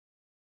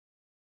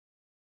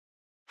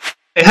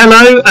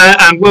Hello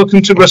and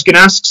welcome to Ruskin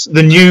Asks,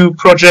 the new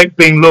project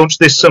being launched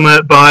this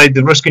summer by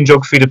the Ruskin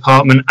Geography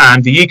Department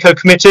and the Eco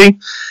Committee.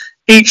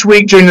 Each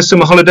week during the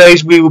summer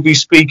holidays we will be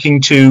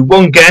speaking to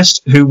one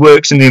guest who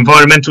works in the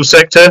environmental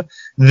sector.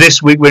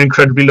 This week we're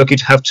incredibly lucky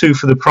to have two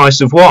for the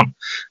price of one.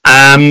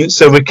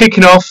 So we're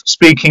kicking off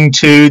speaking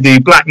to the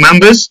Black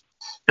Mambas.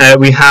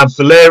 We have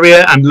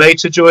Valeria and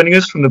Later joining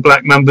us from the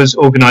Black Mambas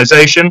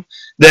organisation.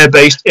 They're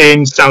based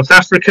in South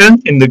Africa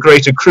in the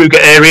Greater Kruger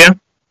area.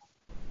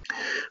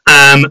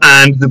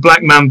 And the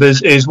Black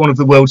Mambas is one of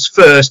the world's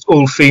first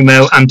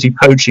all-female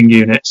anti-poaching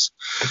units.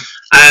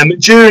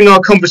 During our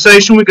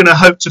conversation, we're going to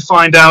hope to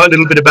find out a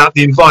little bit about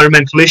the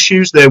environmental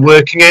issues they're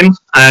working in,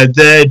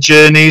 their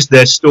journeys,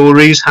 their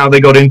stories, how they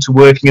got into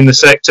working in the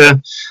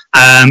sector,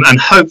 and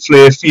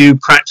hopefully a few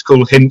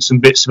practical hints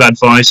and bits of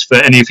advice for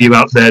any of you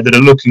out there that are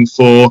looking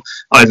for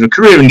either a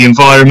career in the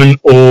environment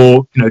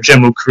or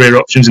general career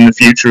options in the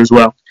future as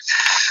well.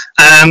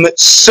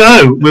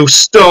 So we'll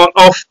start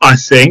off, I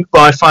think,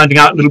 by finding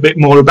out a little bit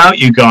more about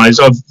you guys.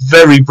 I've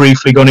very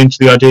briefly gone into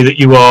the idea that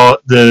you are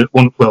the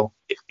one, well,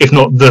 if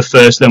not the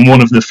first, then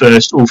one of the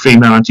first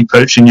all-female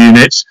anti-poaching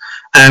units.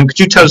 Could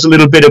you tell us a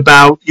little bit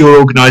about your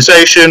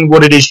organisation,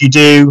 what it is you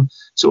do,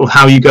 sort of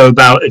how you go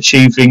about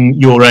achieving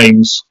your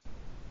aims?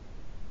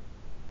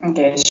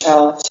 Okay,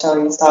 shall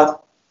you start?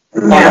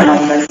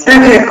 Yeah.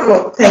 Okay,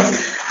 cool.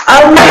 Thanks.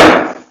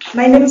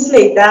 My name is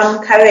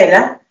Leita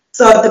Kawela.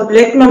 So the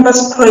Black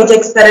Mambas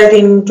project started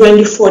in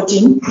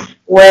 2014,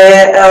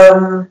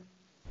 where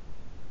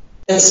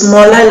a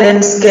smaller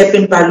landscape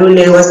in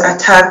Balule was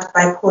attacked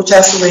by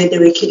poachers where they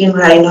were killing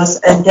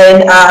rhinos, and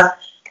then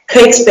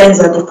Craig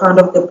Spencer, the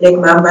founder of the Black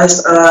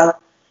Mambas,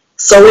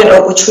 saw an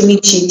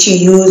opportunity to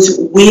use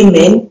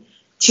women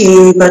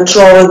to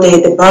patrol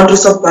the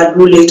boundaries of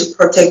Balule to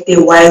protect the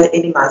wild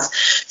animals.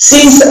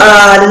 Since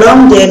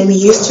long then, we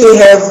used to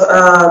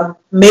have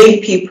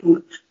male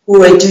people who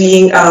were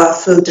doing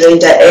field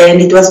ranger, and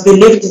it was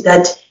believed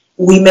that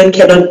women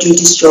cannot do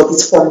this job.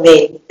 It's for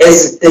men,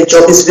 as the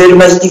job is very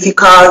much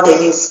difficult and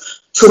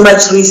it's too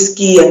much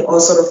risky and all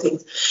sort of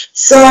things.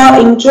 So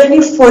in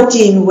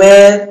 2014,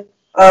 where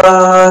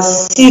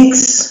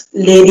 6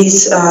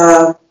 ladies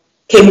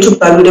came to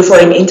Balule for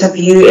an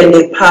interview and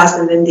they passed,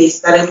 and then they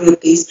started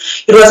with this.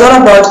 It was all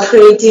about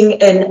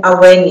creating an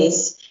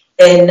awareness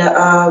and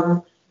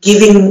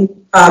giving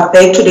back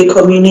to the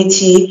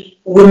community,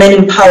 women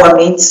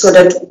empowerment, so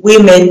that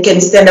women can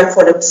stand up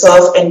for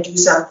themselves and do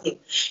something.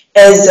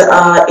 As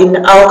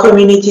in our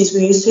communities,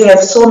 we used to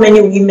have so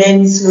many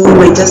women who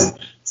were just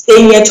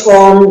staying at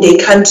home. They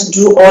can't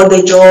do all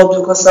the jobs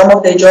because some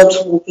of the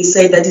jobs will be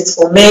said that it's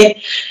for men,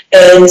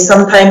 and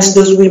sometimes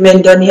those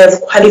women don't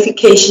have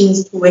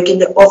qualifications to work in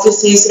the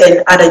offices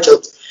and other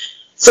jobs.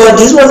 So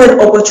this was an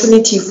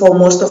opportunity for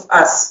most of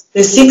us.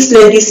 The 6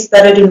 ladies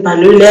started in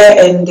Balule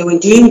and they were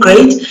doing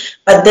great,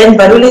 but then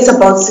Balule is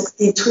about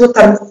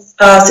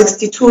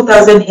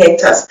 62,000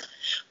 hectares,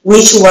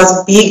 which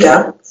was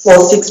bigger for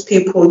 6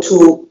 people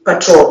to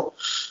patrol.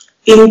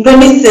 In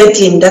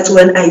 2013, that's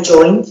when I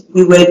joined.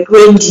 We were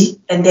 20,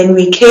 and then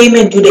we came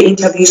and do the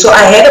interview. So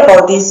I heard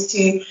about this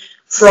too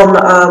from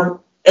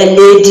a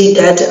lady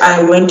that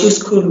I went to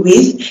school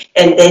with,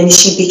 and then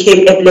she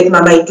became a Black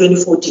Mamba in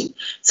 2014.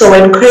 So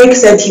when Craig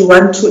said he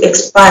wanted to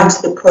expand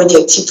the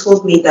project, she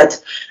told me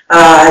that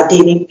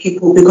they need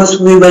people because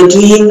we were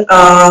doing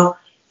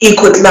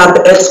Eco Club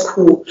at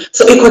school.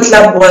 So Eco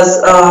Club was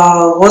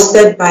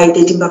hosted by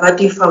the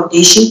Timbavati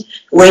Foundation,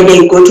 where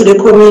they go to the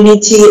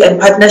community and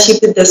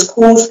partnership with the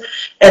schools,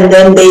 and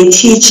then they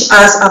teach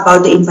us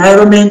about the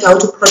environment, how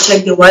to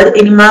protect the wild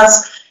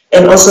animals,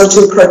 and also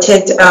to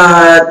protect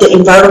the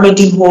environment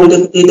in whole,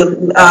 the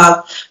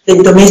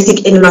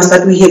domestic animals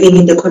that we have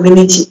in the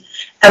community.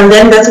 And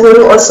then that's where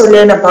we also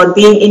learn about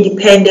being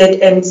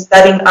independent and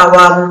starting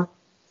our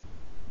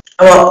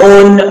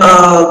own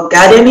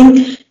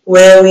gardening,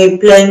 where we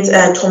plant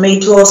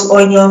tomatoes,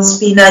 onions,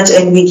 spinach,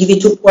 and we give it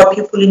to poor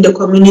people in the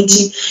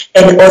community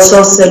and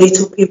also sell it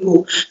to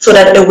people, so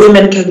that the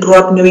women can grow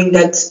up knowing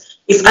that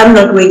if I'm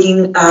not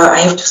working, I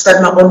have to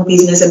start my own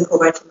business and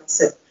provide for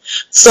myself.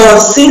 So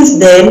since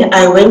then,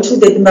 I went to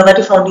the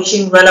Timbavati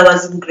Foundation while I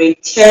was in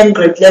grade 10,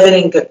 grade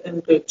 11,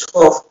 and grade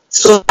 12.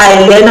 So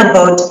I learned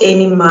about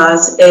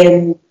animals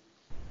and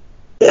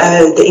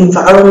the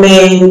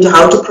environment,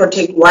 how to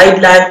protect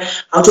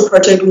wildlife, how to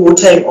protect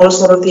water, and all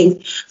sort of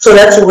things. So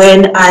that's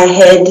when I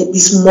had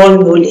this small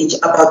knowledge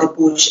about the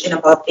bush and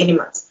about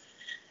animals.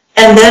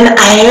 And then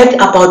I heard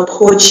about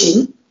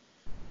poaching.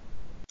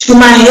 To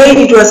my head,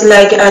 it was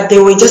like they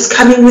were just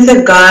coming with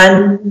a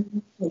gun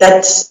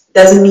that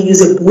doesn't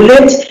use a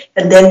bullet,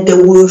 and then they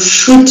will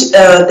shoot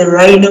the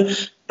rhino,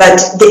 but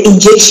the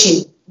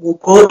injection will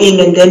go in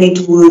and then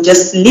it will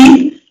just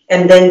leave,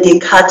 and then they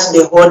cut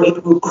the horn,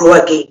 it will grow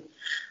again.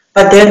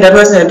 But then that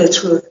was not the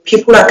truth.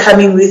 People are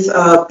coming with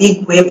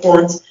big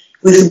weapons,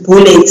 with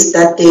bullets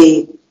that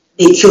they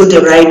kill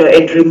the rhino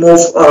and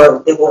remove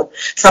the horn.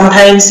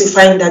 Sometimes you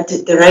find that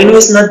the rhino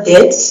is not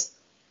dead.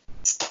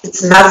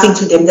 It's nothing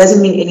to them,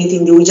 doesn't mean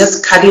anything. They will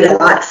just cut it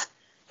alive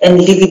and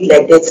leave it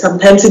like that.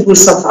 Sometimes it will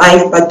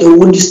survive, but the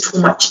wound is too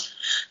much.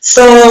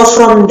 So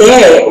from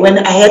there, when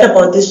I heard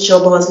about this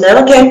job, I was like,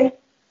 okay,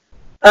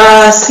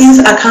 since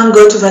I can't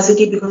go to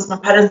varsity because my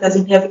parents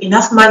doesn't have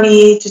enough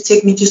money to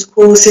take me to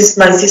school, since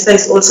my sister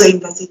is also in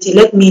varsity,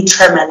 let me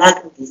try my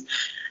luck with this.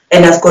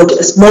 And I've got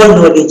a small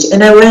knowledge.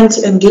 And I went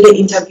and did an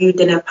interview,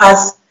 then I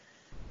passed,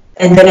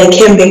 and then I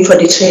came back for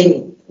the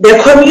training. The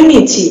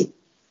community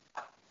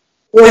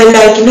were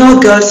like, no,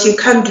 girls, you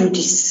can't do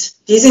this.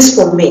 This is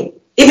for men.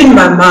 Even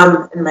my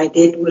mom and my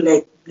dad were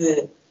like,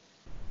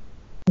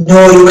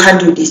 no, you can't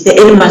do this. The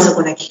animals are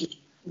going to kill you.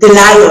 The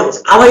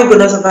lions, how are you going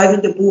to survive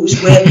in the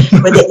bush where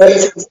the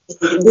elephants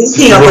this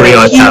thing are going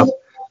to kill you?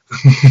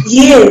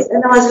 Yes,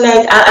 and I was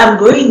like, I'm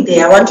going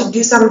there. I want to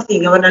do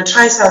something. I want to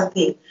try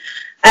something.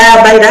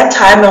 By that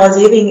time, I was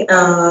having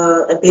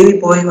a baby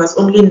boy who was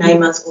only 9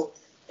 months old.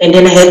 And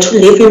then I had to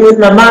leave him with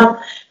my mom,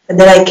 and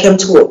then I came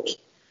to work.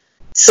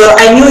 So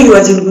I knew he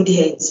was in good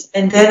hands.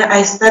 And then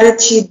I started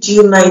to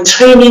do my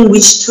training,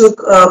 which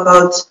took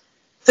about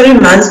 3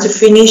 months to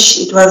finish.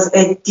 It was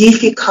a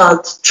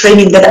difficult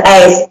training that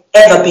I have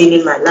ever been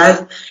in my life.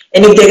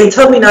 And if they can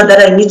tell me now that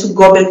I need to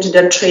go back to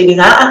that training,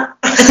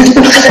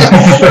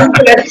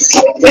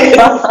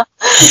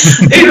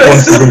 it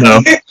was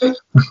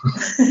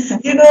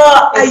you know,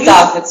 I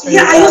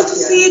used to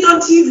see it on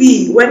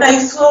TV when I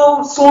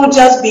saw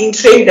soldiers being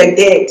trained like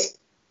that.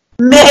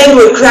 Men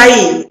were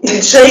crying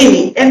in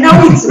training, and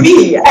now it's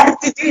me. I have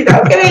to do it.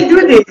 How can I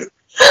do this?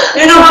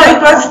 You know,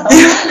 it was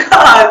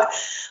difficult.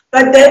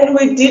 But then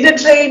we did a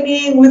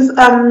training with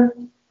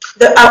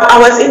I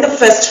was in the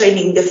first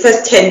training, the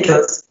first 10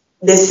 girls.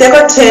 The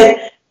second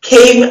 10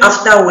 came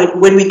after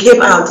when we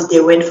came out,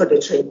 they went for the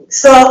training.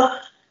 So,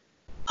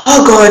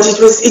 oh God,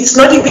 it's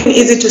not even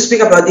easy to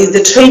speak about this.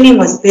 The training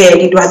was bad,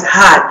 it was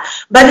hard.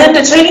 But then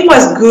the training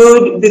was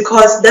good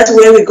because that's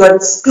where we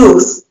got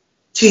skills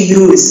to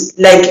use.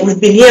 Like, we've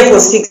been here for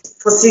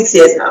six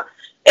years now.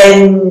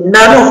 And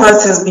none of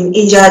us has been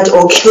injured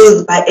or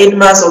killed by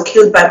animals or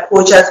killed by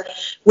poachers.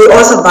 We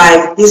all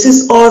survived. This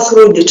is all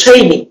through the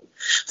training.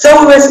 So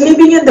we were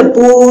sleeping in the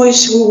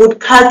bush. We would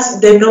cut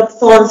the knob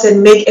thorns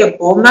and make a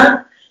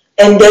boma.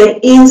 And then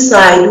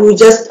inside, we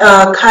just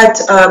cut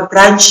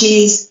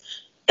branches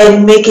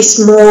and make a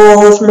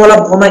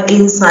smaller boma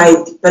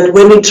inside. But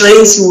when it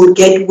rains, you would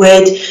get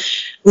wet.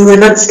 We were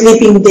not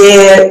sleeping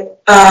there.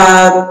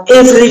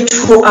 Every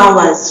 2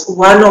 hours,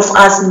 one of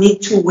us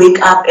need to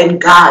wake up and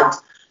guard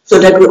so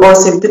that we all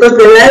sleep. Because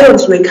the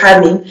lions were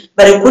coming,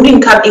 but they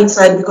couldn't come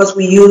inside because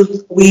we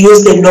used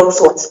the knob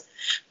thorns.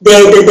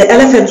 The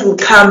elephants would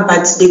come,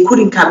 but they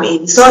couldn't come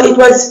in. So it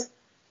was,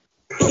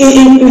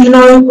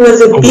 it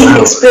was a big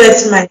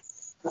experience in my life.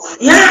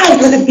 Yeah, it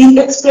was a big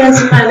experience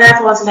in my life.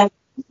 I was like,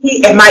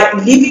 am I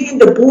living in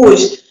the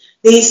bush?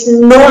 There's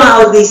no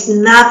house, there's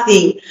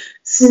nothing.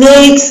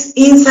 Snakes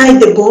inside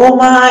the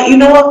boma,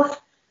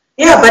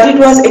 Yeah, but it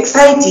was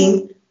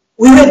exciting.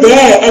 We were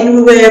there and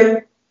we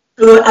were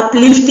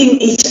uplifting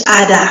each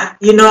other.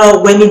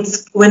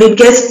 When it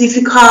gets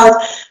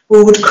difficult,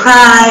 we would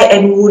cry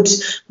and would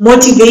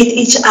motivate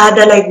each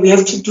other, like, we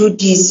have to do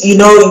this. You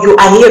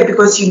are here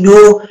because you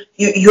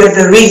have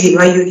a reason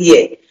why you're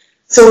here.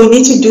 So we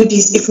need to do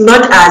this. If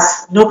not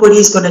us, nobody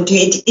is going to do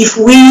it. If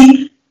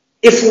we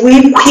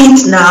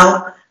quit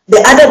now,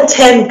 the other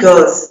 10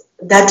 girls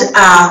that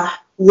are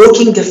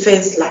walking the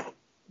fence line,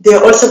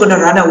 they're also going to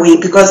run away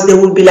because they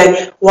will be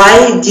like,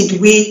 why did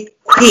we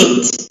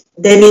quit?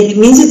 Then it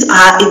means it's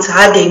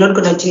hard, they're not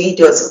going to do it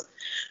also.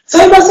 So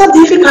it was so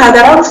difficult.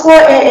 Around 4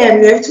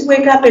 a.m. you have to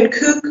wake up and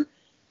cook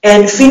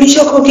and finish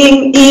your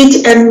cooking,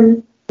 eat,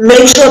 and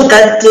make sure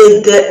that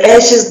the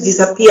ashes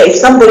disappear. If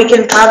somebody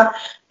can come,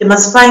 they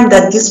must find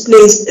that this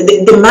place,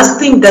 they must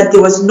think that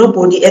there was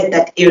nobody at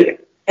that area.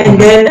 And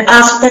then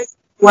after you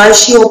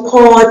wash your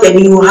pot and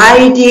you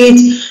hide it,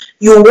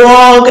 you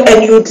walk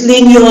and you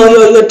clean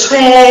your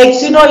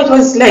tracks. It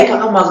was like,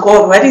 oh my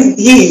God, what is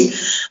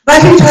this?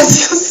 But it was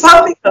just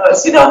something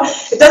else.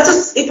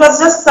 It was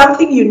just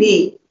something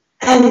unique.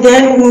 And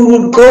then we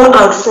would go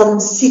out from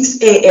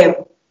 6 a.m.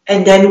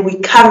 and then we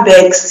come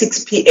back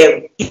 6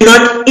 p.m. You're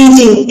not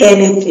eating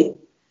anything.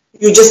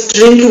 You're just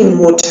drinking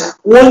water.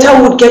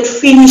 Water would get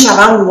finished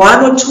around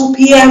 1 or 2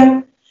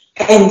 p.m.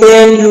 And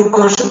then you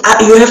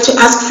have to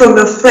ask from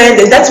a friend.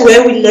 And that's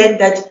where we learned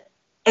that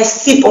a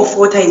sip of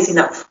water is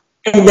enough.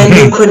 And then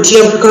you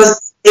continue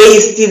because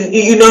you're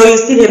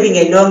still having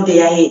a long day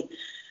ahead.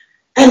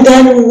 And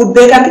then we would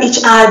wake up each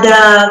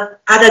other.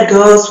 Other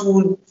girls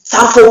would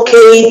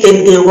suffocate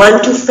and they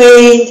want to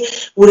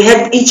faint. We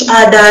help each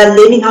other,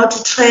 learning how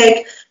to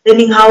track,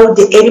 learning how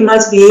the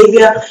animal's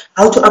behavior,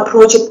 how to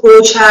approach a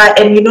poacher,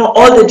 and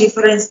all the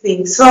different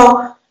things.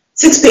 So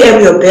 6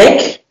 p.m. you're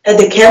back at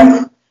the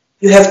camp.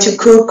 You have to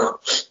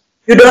cook.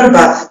 You don't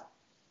bath.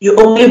 You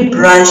only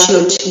brush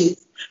your teeth.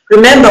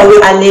 Remember, we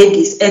are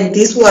ladies, and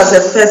this was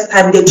the first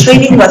time. The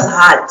training was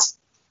hard.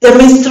 The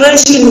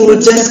menstruation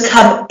would just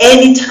come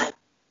anytime.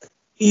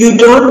 You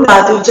don't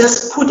bath, you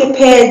just put the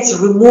pads,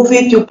 remove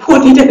it, you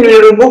put it and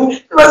you remove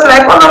it. It was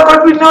like, oh my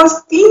God, we're now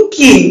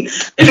stinking.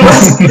 It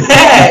was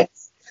bad.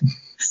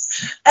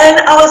 And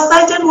our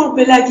sergeant will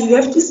be like, you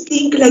have to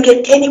stink like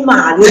an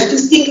animal. You have to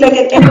stink like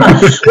an animal.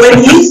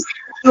 When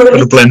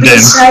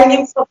he's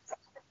shining from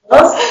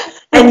us,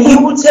 and he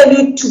will tell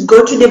you to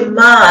go to the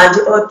mud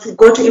or to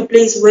go to a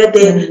place where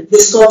the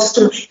salt is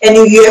too much, and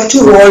you have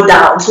to roll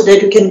down so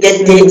that you can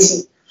get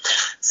dirty.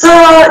 So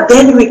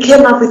then we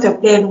came up with a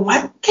plan.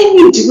 What can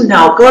we do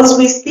now? Because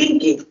we're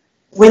thinking,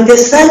 when the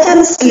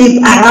sergeant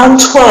sleep around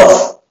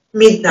 12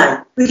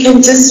 midnight, we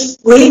can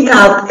just wake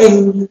up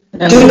and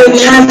do the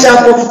catch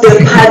up of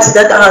the parts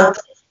that are,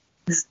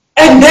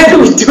 and then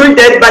we do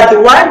that.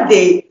 But one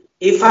day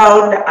he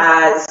found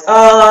us,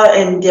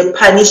 and the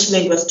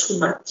punishment was too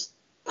much.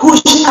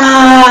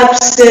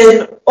 Push-ups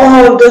and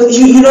all those,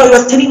 you know, he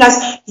was telling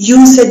us,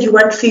 you said you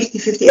want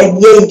 50-50, and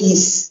here it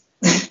is.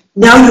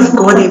 Now you've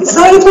got it.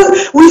 So it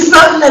was, we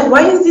felt like,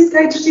 why is this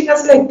guy treating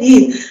us like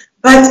this?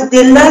 But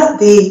the last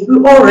day, we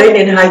all ran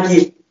and hugged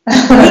him.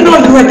 You know,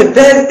 you are the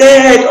best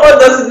dad, all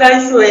those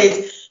nice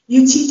ways.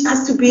 You teach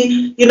us to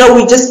be, you know,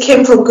 we just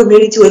came from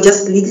community, we were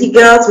just little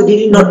girls, we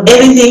didn't know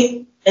anything.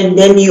 And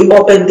then you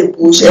opened the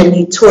book and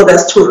you told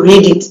us to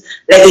read it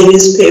like a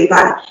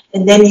newspaper.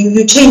 And then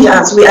you change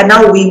us. We are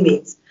now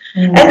women.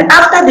 And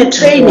after the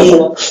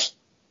training,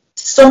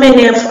 so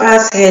many of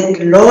us had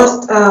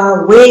lost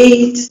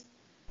weight.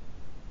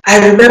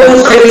 I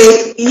remember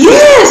Craig.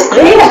 Yes,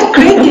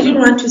 Craig didn't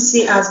want to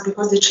see us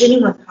because the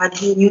training was hard.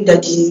 He knew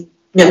that he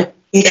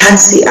can't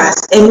see us.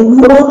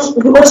 And we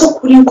also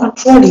couldn't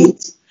control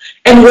it.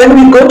 And when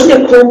we go to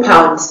the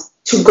compounds,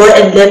 to go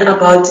and learn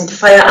about the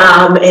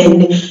firearm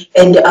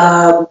and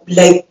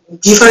like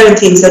different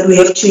things that we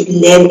have to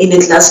learn in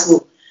a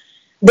classroom.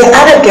 The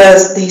other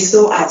girls, they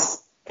saw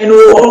us and we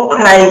were all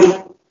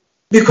crying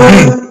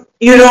because,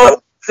 you know,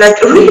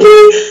 like,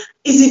 really?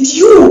 Is it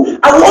you?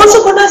 I'm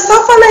also going to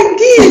suffer like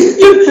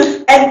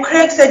this. And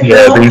Craig said,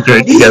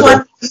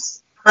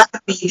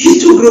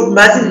 these two groups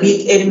mustn't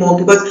meet anymore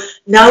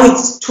because now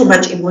it's too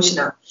much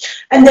emotional.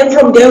 And then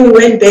from there we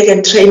went back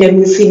and trained and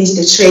we finished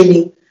the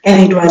training.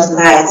 And it was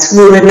nice.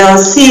 We were now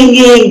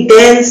singing,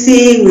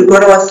 dancing, we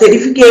got our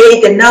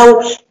certificate, and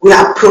now we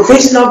are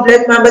professional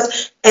Black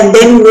Mambas. And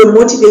then we were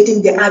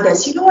motivating the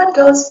others. You know what,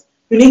 girls?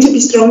 You need to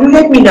be strong. Look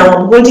at me now,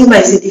 I'm holding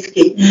my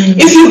certificate.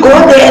 If you go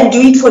there and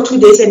do it for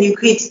 2 days and you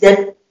quit,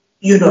 then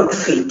you're not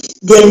fit.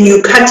 Then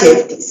you can't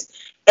have this.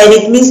 And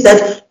it means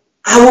that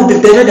I will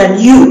be better than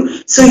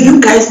you. So you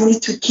guys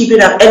need to keep it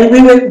up. And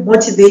we were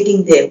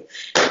motivating them.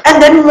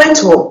 And then we went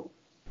home.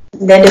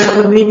 Then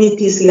the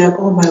community is like,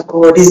 oh my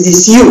God, is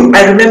this you?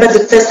 I remember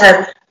the first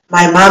time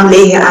my mom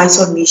laid her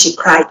eyes on me, she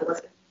cried. I was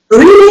like,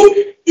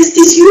 really? Is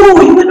this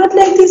you? You were not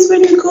like this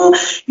when you go.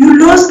 You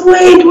lost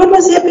weight. What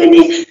was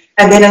happening?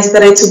 And then I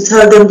started to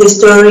tell them the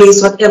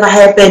stories, whatever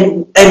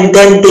happened. And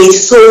then they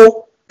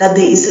saw that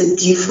there is a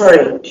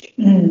difference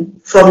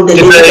from the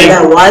lady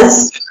that I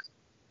was.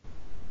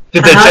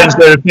 Did they change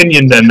their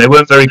opinion then? They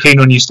weren't very keen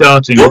on you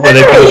starting. What were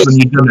they doing when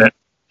you done it?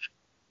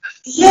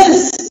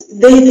 Yes,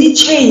 they did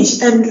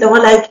change, and they were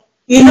like,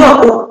 you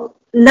know,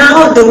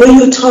 now the way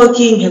you're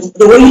talking,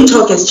 the way you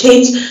talk has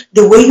changed,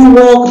 the way you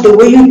walk, the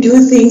way you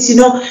do things, you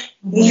know,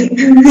 you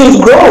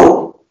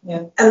grow.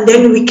 Yeah. And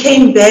then we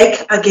came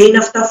back again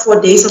after 4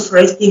 days of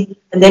resting,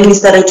 and then we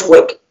started to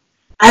work.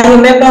 I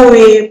remember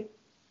we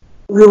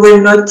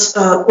were not,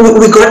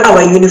 we got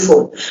our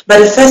uniform. But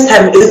the first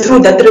time, through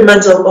that 3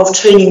 months of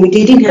training, we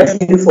didn't have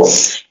uniform.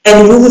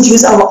 And we would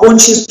use our own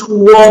shoes to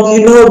walk.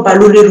 You know,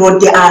 Baluli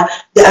Road,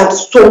 there are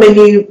so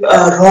many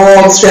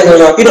rocks.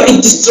 You know,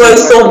 it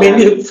destroys so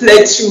many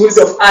flat shoes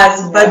of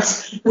us.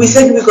 But we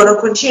said we're going to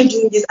continue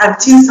doing this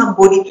until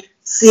somebody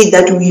see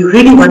that we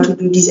really want to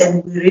do this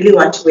and we really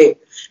want to wear.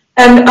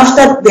 And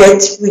after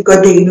that, we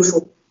got the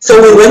uniform. So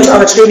we went to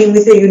our training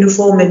with a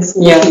uniform and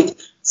full kit.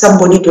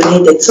 Somebody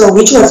donated, so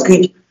which was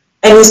good,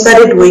 and we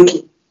started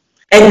working,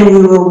 and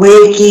we were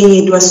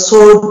working. It was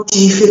so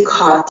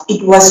difficult.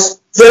 It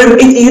was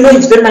very, you know,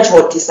 it's very much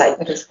hot this side.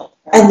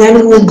 And then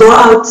we would go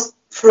out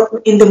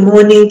in the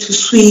morning to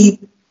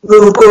sweep. We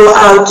would go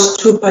out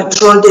to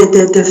patrol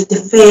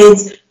the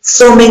fence.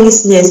 So many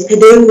snares. Per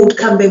day we would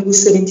come back with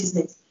 70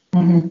 snares.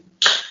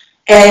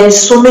 And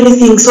so many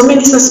things, so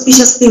many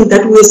suspicious things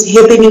that was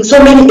happening,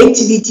 so many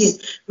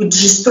activities. We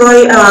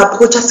destroy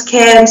poachers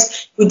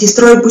camps, we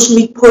destroy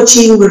bushmeat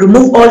poaching, we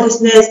remove all the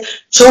snares,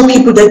 show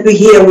people that we're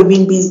here, we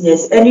mean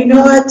business. And you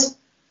know what?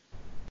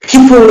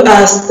 People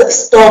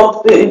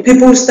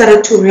people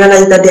started to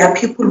realize that there are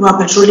people who are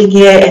patrolling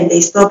here, and they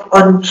stopped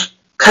on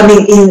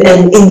coming in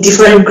and in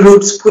different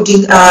groups,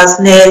 putting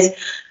snares.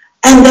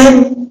 And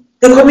then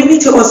the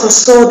community also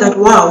saw that,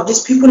 wow,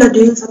 these people are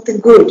doing something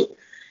good.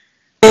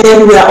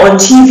 And we are on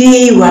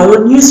TV, we are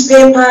on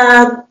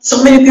newspaper,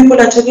 so many people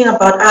are talking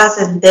about us,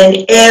 and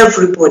then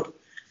everybody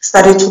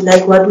started to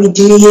like what we're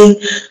doing.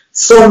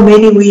 So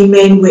many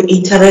women were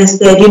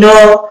interested. You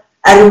know,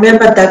 I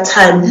remember that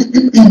time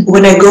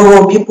when I go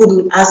home, people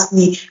would ask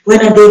me,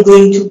 when are they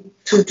going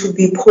to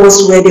be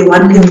posts where they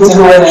want people to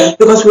wear?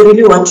 Because we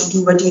really want to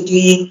do what you're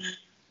doing.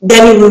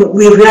 then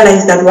we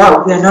realize that,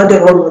 wow, we are now the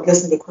role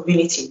models in the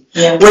community.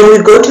 Yeah. When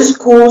we go to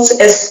schools,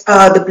 as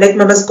the Black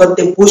Mambas got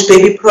the Bush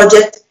Baby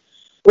Project,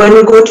 when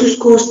we go to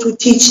schools to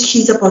teach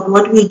kids about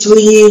what we're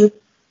doing,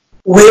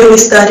 where we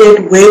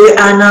started, where we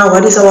are now,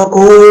 what is our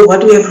goal,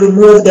 what we have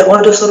removed,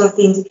 all those sort of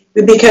things,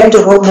 we became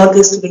the role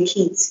models to the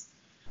kids.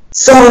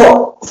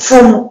 So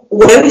from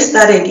where we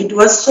started, it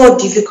was so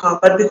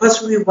difficult, but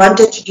because we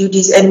wanted to do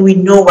this and we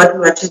know what we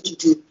wanted to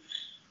do,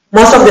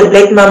 most of the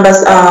Black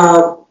Mambas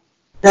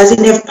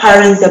doesn't have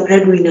parents, they're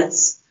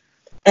breadwinners.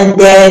 And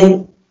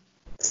then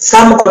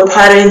some got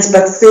parents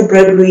but still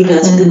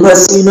breadwinners,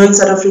 because you know in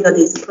South Africa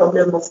there's a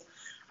problem of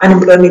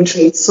unemployment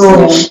rate.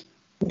 So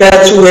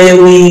that's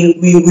where we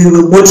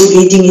were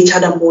motivating each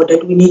other more,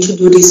 that we need to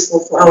do this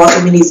for our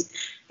families.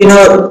 You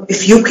know,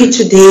 if you quit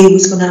today,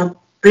 who's gonna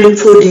bring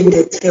food in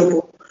the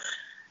table?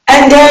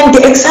 And then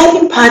the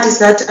exciting part is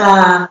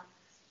that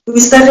we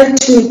started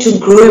to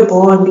grow a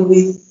bond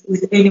with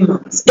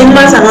animals.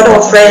 Animals are not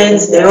our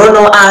friends, they don't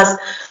know us,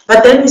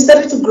 but then we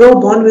started to grow a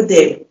bond with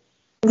them.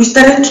 We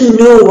started to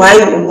know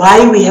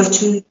why we have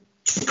to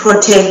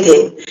protect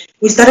them.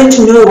 We started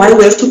to know why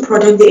we have to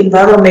protect the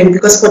environment,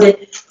 because for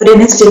the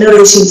next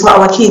generation, for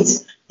our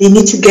kids, they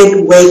need to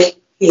get work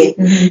here.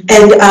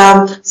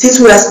 And since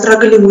we are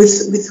struggling with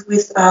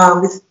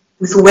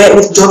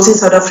jobs in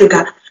South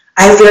Africa,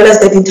 I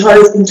realized that in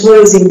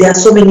tourism, there are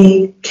so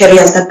many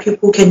careers that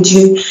people can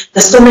do.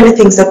 There's so many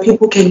things that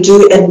people can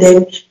do, and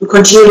then we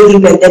continue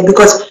living like that,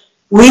 because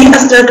we are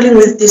struggling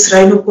with this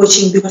rhino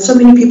poaching because so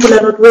many people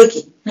are not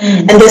working.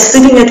 And they're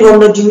sitting at home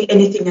not doing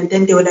anything, and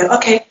then they were like,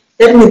 okay,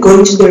 let me go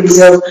into the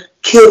reserve,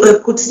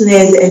 put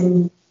snares,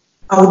 and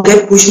I will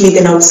get bushmeat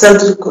and I will sell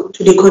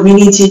to the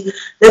community.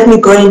 Let me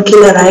go and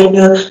kill a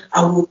rhino,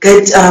 I will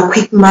get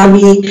quick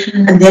money,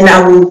 and then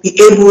I will be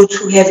able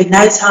to have a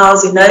nice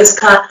house, a nice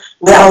car,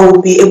 where I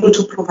will be able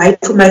to provide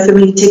for my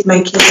family, take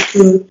my kids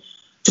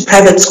to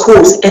private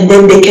schools, and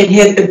then they can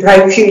have a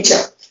bright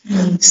future.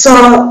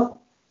 So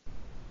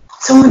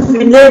we've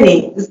been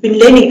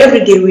learning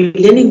every day. We're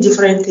learning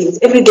different things.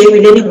 Every day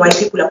we're learning why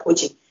people are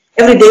poaching.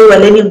 Every day we're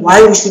learning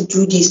why we should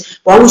do this,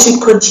 why we should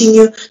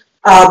continue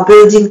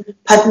building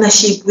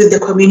partnership with the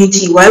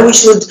community, why we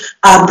should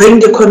bring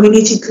the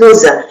community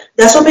closer.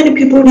 There are so many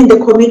people in the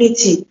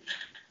community,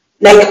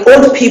 like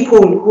old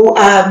people who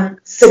are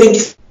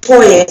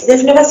 74 years,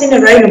 they've never seen a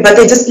rhino, but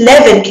they're just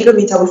 11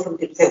 kilometers away from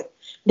the reserve.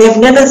 They've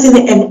never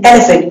seen an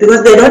elephant,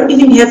 because they don't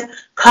even have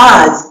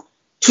cars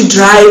to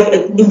drive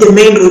in the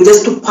main road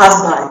just to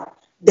pass by.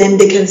 Then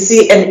they can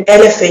see an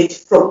elephant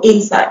from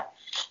inside.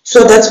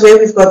 So that's where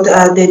we've got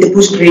the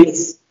bush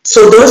grannies.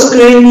 So those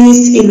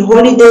grannies in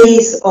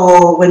holidays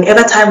or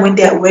whenever time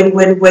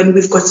when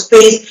we've got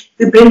space,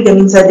 we bring them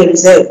inside the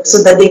reserve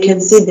so that they can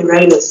see the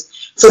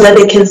rhinos, so that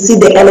they can see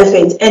the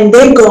elephant, and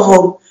they go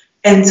home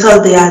and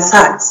tell their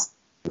sons,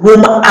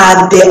 whom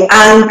are the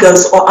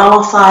uncles or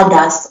our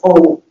fathers,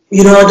 or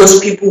you know, those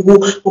people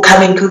who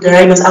come and kill the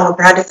rhinos, our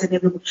brothers and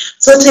everyone.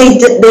 So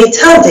they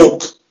tell them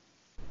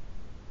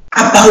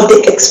about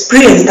the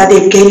experience that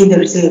they've gained in the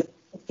reserve.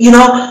 You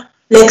know,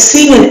 like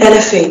seeing an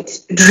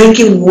elephant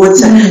drinking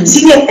water,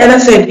 seeing an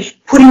elephant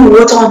putting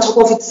water on top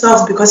of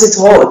itself because it's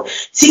hot,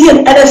 seeing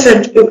an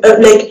elephant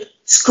like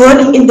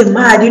scrolling in the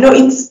mud. You know,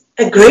 it's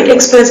a great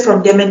experience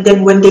from them. And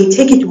then when they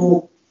take it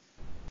home,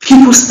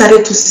 people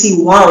started to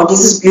see, wow, this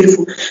is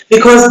beautiful,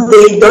 because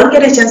they don't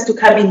get a chance to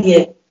come in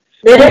here.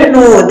 They don't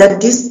know that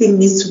this thing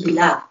needs to be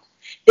loved.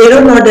 They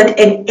don't know that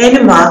an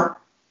animal,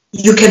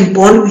 you can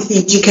bond with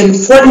it, you can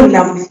fall in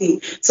love with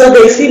it. So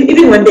they feel,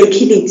 even when they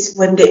kill it,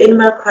 when the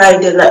animal cries,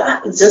 they're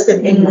like, it's just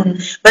an animal.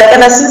 But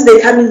ever since they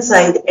come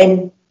inside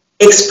and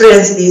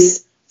experience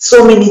this,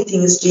 so many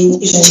things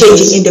is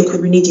changing in the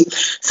community.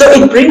 So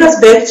it brings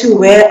us back to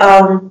where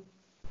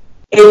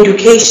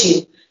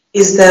education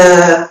is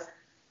the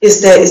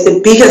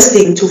biggest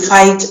thing to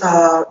fight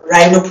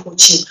rhino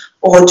poaching,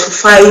 or to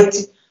fight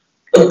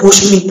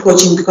bushmeat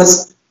poaching,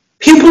 because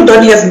people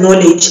don't have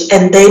knowledge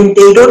and then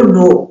they don't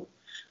know.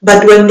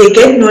 But when they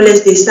get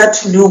knowledge, they start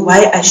to know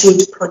why I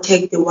should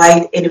protect the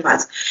wild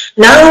animals.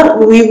 Now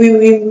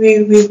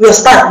we're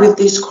stuck with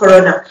this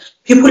corona.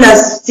 People are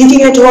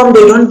sitting at home,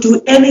 they don't do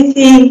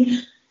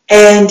anything,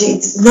 and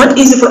it's not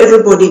easy for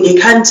everybody. They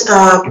can't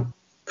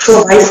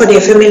provide for their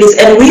families,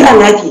 and we are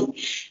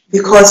lucky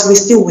because we're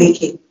still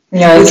working.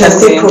 Yeah, we can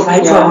still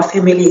provide for our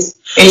families.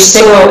 Each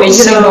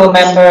single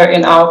member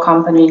in our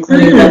company,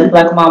 including the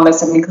Black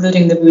Mambas and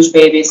including the bush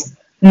babies,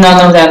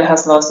 none of them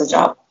has lost a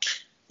job.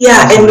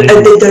 Yeah, and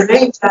the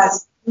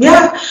rangers,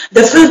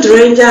 the field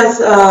rangers,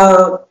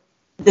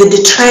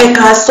 the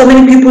trackers, so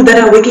many people that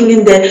are working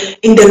in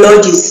the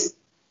lodges,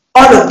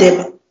 all of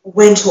them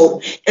went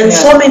home, and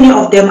so many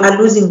of them are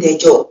losing their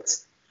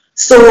jobs.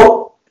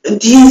 So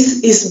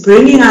this is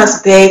bringing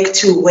us back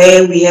to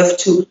where we have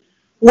to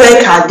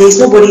work hard. There's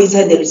nobody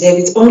inside the reserve.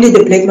 It's only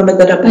the Black Mambas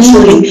that are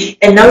patrolling,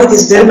 and now it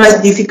is very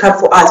much difficult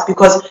for us,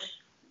 because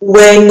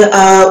when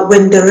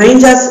the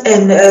rangers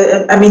and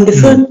the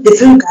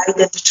field guides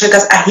and the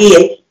trackers are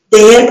here,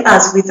 they help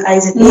us with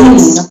eyes and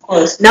ears. Of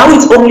course. Now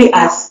it's only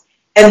us,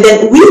 and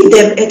then with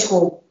them at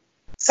home,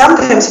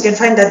 sometimes you can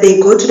find that they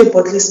go to the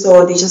bottle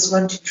store, they just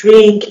want to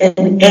drink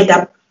and end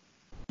up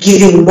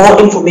giving more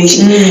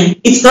information.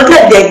 It's not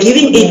like they're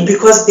giving it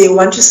because they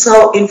want to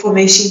sell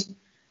information.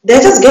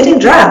 They're just getting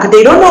drunk.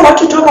 They don't know what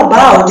to talk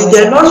about.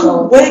 They're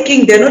not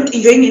working. They're not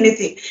enjoying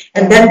anything.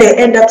 And then they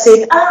end up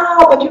saying,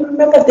 but you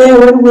remember there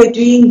when we were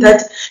doing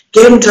that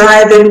game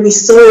drive and we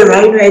saw a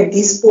rhino at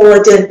this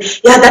spot, and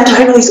yeah, that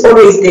rhino is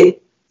always there.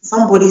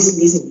 Somebody's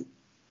listening.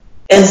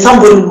 And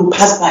somebody will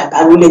pass by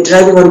Balule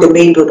driving on the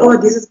main road. Oh,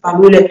 this is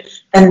Balule.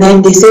 And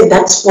then they say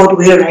that spot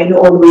where rhino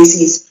always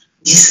is,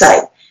 this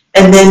side.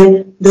 And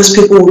then those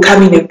people will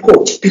come in and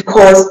poach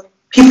because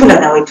people are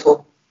now at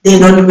home. They're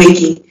not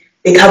working.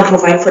 They can't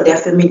provide for their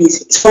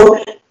families.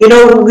 So,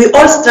 we're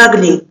all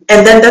struggling.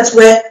 And then that's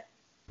where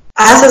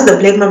us as the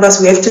Black Mambas,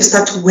 we have to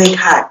start to work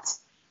hard.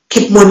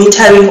 Keep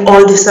monitoring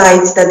all the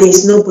sites that there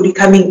is nobody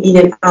coming in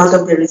and out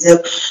of the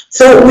reserve.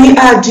 So we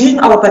are doing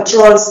our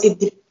patrols.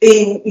 It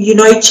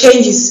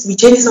changes. We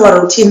change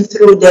our routine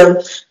through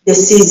the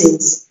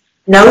seasons.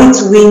 Now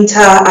it's winter,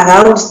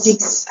 around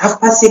 6,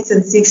 6:30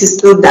 and 6 is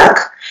still dark.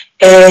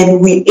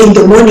 And in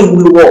the morning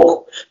we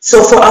walk.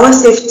 So for our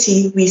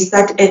safety, we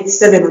start at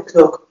 7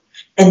 o'clock.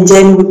 And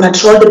then we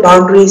patrol the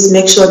boundaries,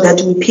 make sure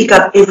that we pick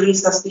up every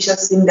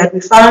suspicious thing that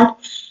we found.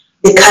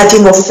 The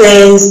cutting of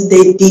fence,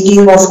 the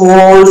digging of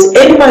holes.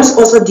 Animals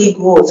also dig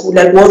holes,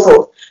 like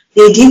water.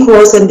 They dig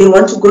holes and they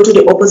want to go to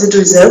the opposite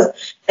reserve.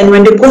 And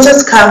when the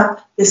poachers come,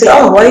 they say,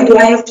 why do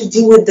I have to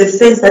deal with the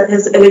fence that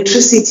has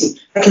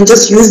electricity? I can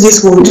just use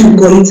this hole to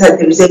go inside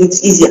the reserve.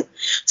 It's easier.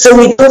 So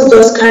we do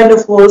those kind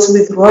of holes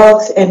with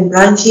rocks and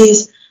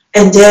branches.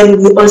 And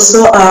then we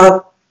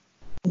also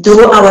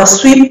do our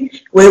sweep,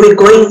 where we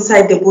go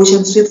inside the bush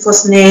and sweep for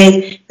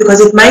snake,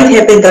 because it might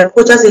happen that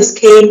poachers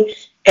came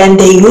and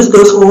they use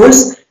those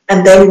holes,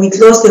 and then we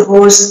close the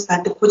holes,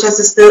 but the poachers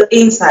are still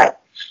inside.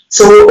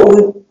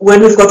 So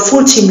when we've got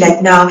full team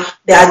like now,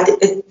 there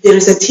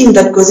is a team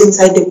that goes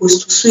inside the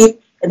bush to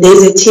sweep, and there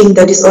is a team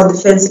that is on the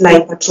fence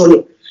line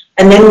patrolling.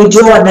 And then we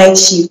do our night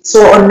shift.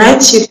 So on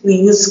night shift, we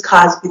use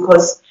cars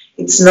because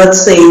it's not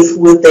safe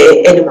with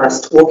the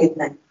animals to walk at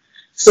night.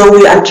 So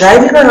we are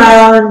driving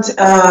around,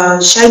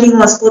 shining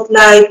our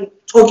spotlight,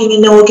 talking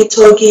in the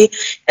walkie-talkie,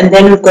 and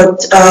then we've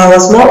got a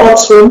small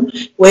ops room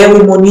where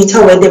we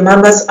monitor where the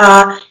mambas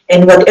are,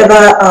 and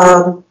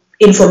whatever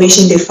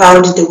information they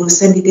found, they will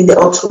send it in the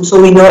ops room.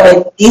 So we know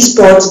at these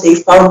spots they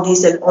found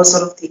this and all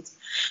sort of things.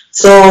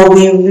 So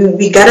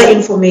we gather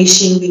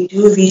information, we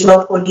do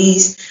visual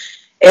police,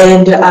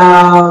 and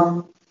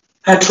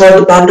patrol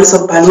the boundaries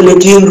of Balule,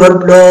 doing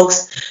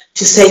roadblocks,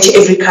 to search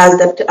every car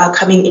that are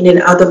coming in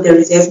and out of the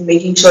reserve,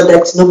 making sure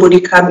that nobody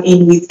come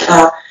in with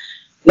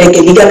like a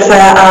legal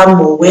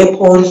firearm or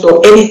weapons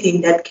or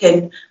anything that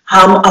can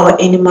harm our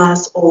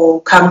animals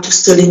or come to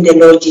steal in the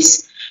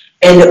lodges.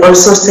 And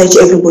also search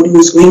everybody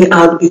who's going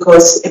out,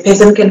 because a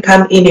person can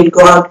come in and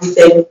go out with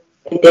a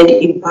dead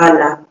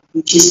impala,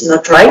 which is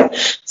not right.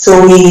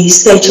 So we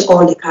search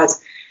all the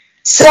cars.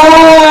 So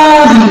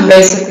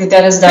basically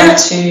that is done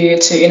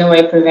to in a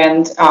way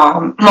prevent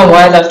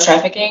wildlife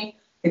trafficking.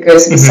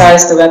 Because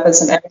besides the weapons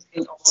and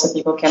everything, also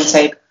people can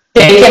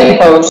they can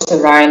poach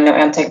the rhino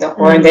and take the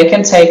horn. They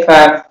can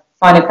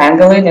find a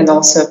pangolin and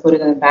also put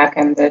it in the back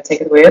and take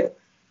it with.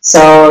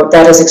 So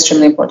that is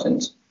extremely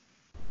important.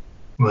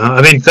 Well,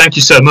 I mean, thank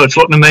you so much.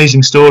 What an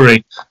amazing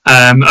story.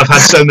 I've had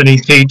so many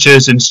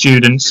teachers and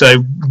students say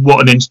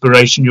what an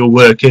inspiration your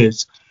work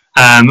is.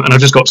 And I've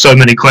just got so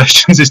many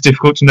questions, it's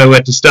difficult to know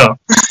where to start.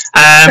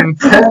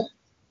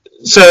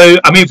 So,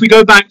 I mean, if we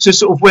go back to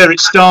sort of where it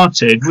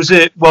started, was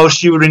it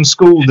whilst you were in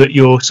school that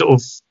your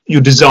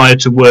desire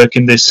to work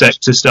in this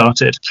sector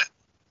started?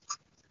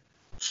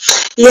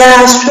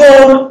 Yeah,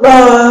 so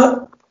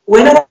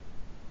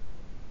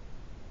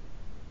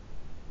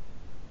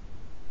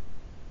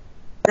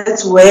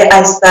that's where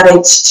I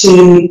started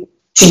to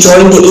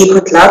join the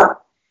Eco Club,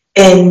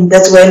 and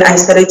that's when I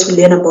started to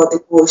learn about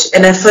the bush.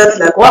 And I felt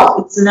like, wow,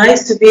 it's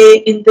nice to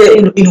be in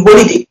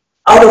holiday,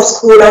 out of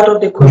school, out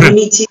of the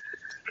community.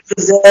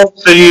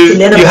 So you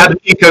had an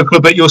eco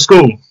club at your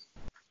school?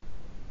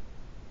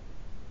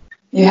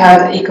 You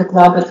had an eco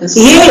club at the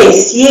school?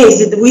 Yes.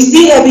 We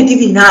still have it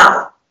even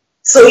now.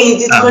 So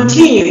it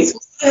continues. We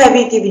still have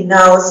it even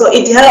now. So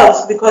it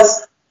helps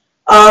because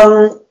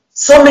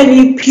so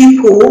many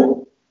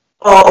people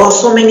or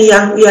so many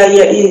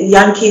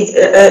young kids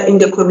in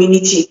the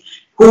community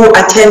who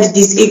attend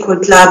this eco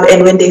club,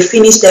 and when they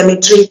finish their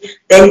matric,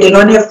 then they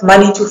don't have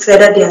money to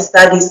further their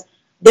studies.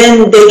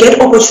 Then they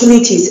get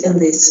opportunities in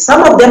this.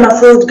 Some of them are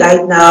field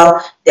guide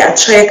now. They are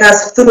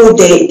trackers through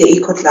the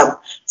Eco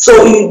Club. So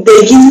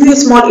they give you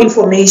small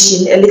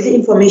information, a little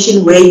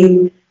information where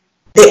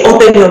they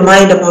open your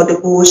mind about the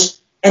bush.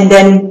 And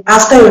then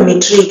after your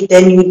matric,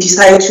 then you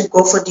decide to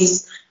go for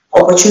this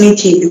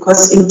opportunity,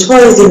 because in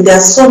tourism there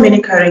are so many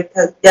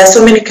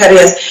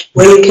careers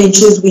where you can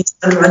choose which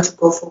one you want to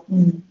go for.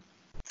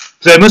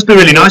 So it must be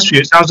really nice for you.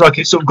 It sounds like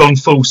it's sort of gone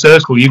full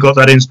circle. You got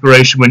that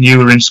inspiration when you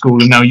were in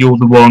school, and now you're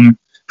the one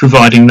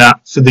providing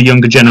that for the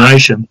younger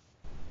generation.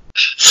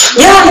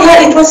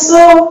 Yeah, it was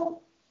so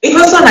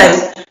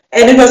nice.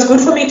 And it was good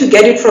for me to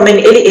get it from an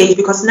early age,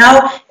 because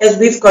now, as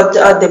we've got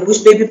the Bush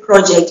Baby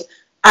Project,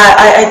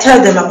 I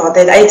tell them about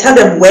that. I tell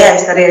them where I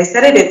started. I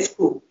started at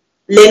school,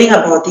 learning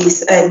about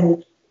this,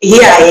 and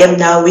here I am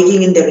now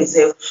working in the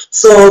reserve.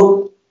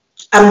 So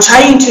I'm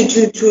trying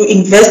to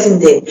invest in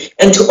them,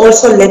 and to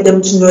also let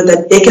them to know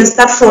that they can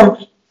start from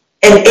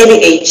an early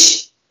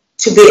age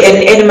to be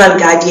an animal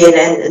guardian,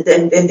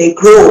 and they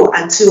grow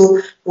until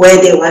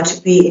where they want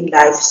to be in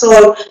life.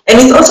 So, and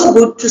it's also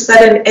good to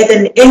start at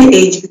an early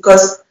age,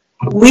 because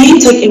we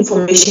take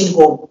information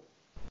home.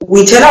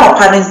 We tell our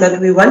parents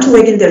that we want to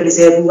work in the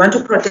reserve, we want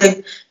to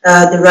protect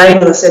the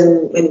rhinos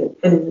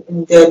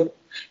and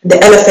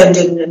the elephant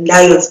and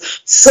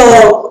lions.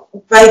 So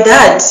by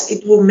that,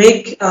 it will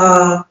make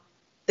the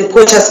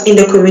poachers in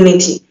the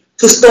community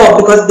to stop,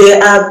 because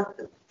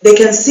they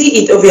can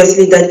see it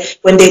obviously that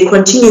when they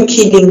continue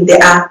killing, they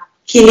are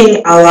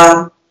killing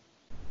our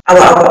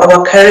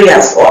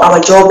careers or our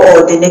job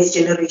or the next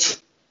generation.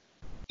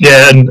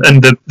 Yeah,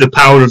 and the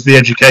power of the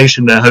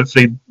education there,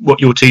 hopefully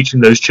what you're teaching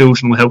those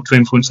children will help to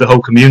influence the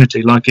whole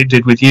community like it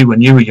did with you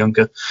when you were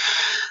younger.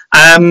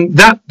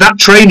 That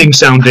training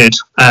sounded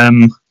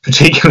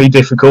particularly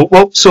difficult.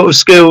 What sort of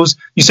skills,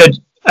 you said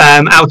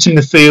out in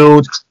the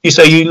field, you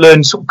say you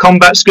learned sort of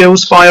combat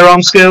skills,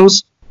 firearm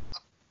skills?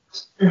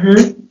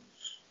 Mm-hmm.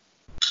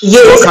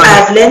 Yes,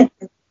 I've learned.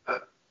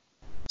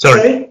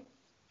 Sorry?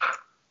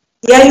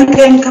 Yeah, you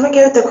can come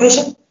again with the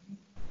question.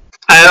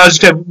 I was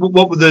going,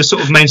 what were the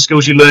sort of main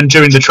skills you learned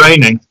during the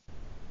training?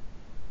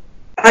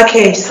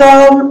 Okay,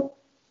 so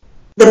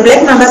the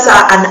Black Mambas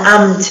are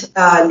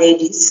unarmed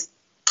ladies,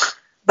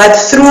 but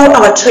through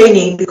our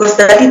training, because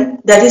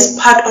that is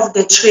part of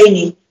the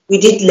training, we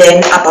did learn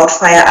about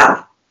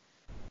firearm,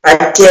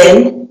 but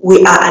then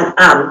we are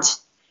unarmed.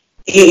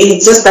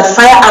 It's just that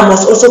firearm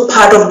was also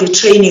part of the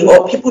training,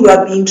 or people who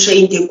are being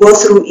trained, they go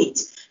through it.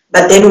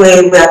 But then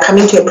we are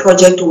coming to a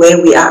project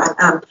where we are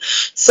unarmed.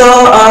 So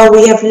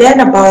we have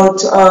learned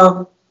about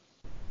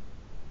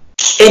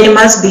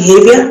animals'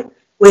 behavior.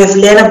 We have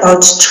learned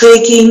about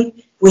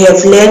trekking. We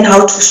have learned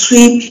how to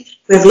sweep.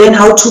 We have learned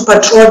how to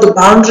patrol the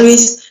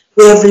boundaries.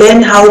 We have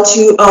learned how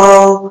to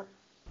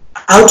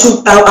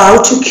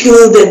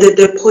kill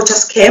the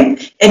poachers'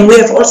 camp. And we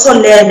have also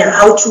learned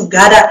how to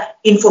gather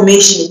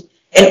information,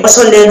 and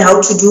also learn how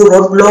to do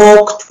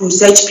roadblock, to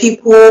search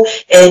people,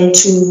 and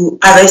to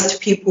arrest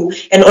people,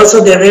 and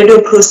also the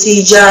radio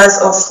procedures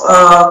of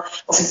a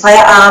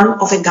firearm,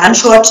 of a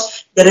gunshot,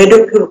 the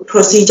radio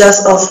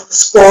procedures of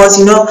spores.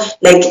 You know,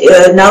 like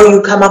now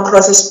you come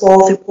across a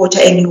spore of a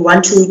poacher and you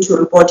want to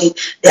report it.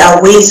 There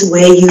are ways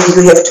where you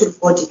have to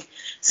report it.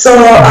 So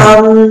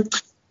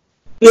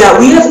yeah,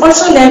 we have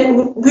also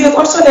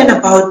learned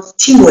about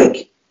teamwork.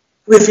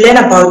 We've learned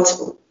about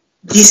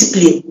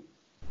discipline.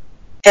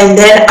 And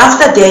then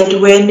after that,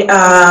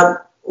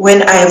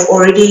 when I've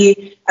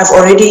already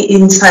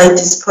inside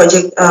this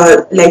project,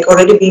 like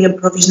already being a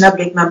professional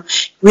Black Mom,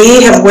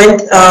 we have went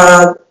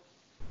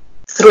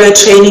through a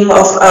training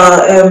of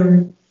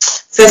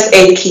first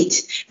aid kit,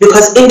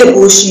 because in the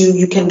bush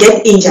you can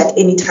get injured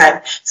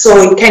anytime. So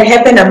it can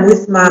happen. I'm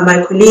with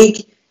my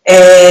colleague,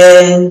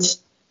 and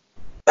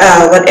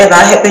whatever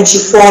happened, she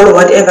fall or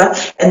whatever,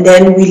 and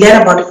then we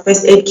learn about the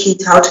first aid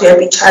kit, how to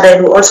help each other,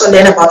 and we also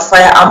learn about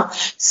firearm,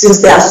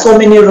 since there are so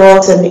many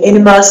roads and the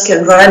animals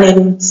can run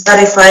and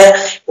start a fire.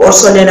 We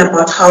also learn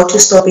about how to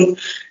stop it.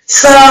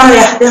 So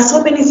yeah, there are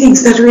so many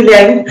things that we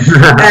learn.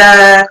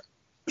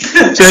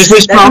 So is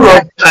this part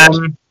of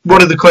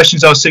one of the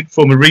questions our sixth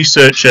form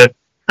researcher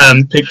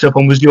picked up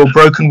on was your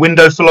broken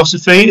window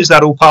philosophy? Is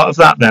that all part of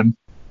that then?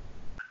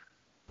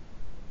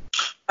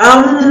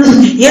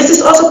 Yes,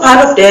 it's also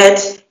part of that,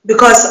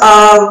 because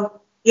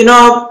you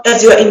know,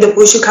 as you're in the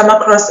bush, you come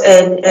across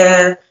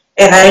a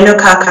rhino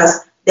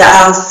carcass. There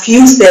are a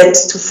few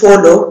steps to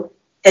follow,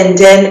 and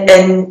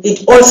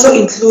it also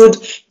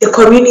includes the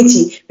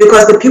community,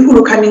 because the people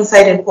who come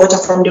inside and poach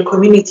are from the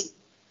community.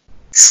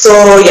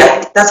 So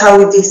yeah, that's how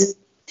it is.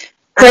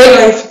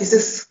 Great. This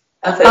is.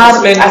 I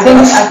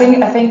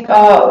think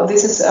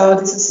this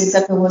is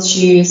exactly what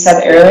you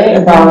said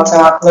earlier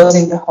about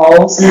closing the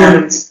holes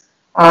and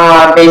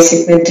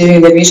basically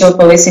doing the visual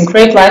policing.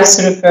 Craig likes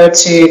to refer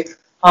to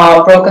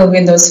broken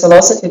windows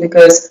philosophy,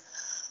 because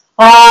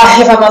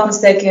if I'm not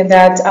mistaken,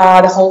 that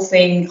the whole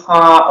thing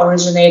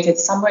originated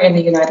somewhere in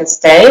the United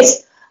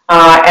States,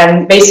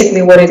 and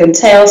basically what it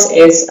entails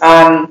is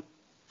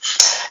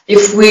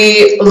if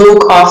we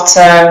look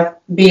after,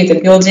 be it a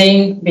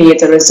building, be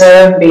it a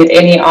reserve, be it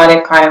any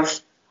other kind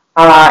of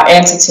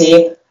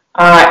entity,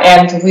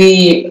 and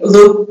we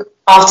look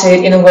after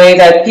it in a way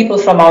that people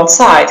from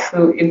outside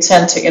who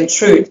intend to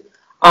intrude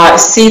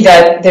see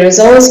that there is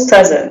always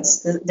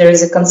presence, there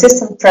is a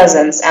consistent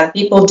presence, and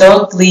people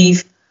don't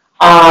leave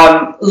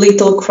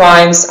little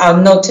crimes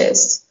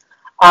unnoticed,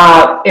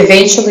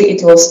 eventually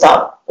it will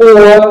stop,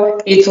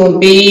 or it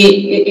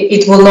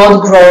will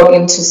not grow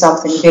into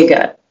something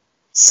bigger.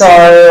 So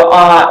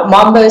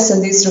Mambas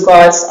in these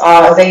regards,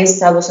 they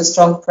establish a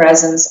strong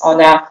presence on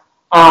a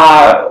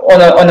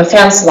on a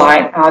fence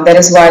line. That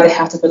is why they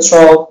have to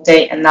patrol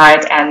day and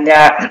night and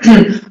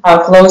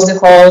close the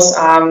holes,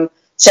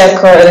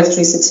 check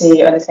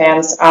electricity on the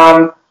fence,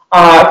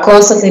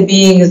 constantly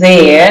being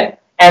there.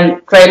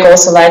 And Craig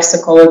also likes to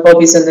call it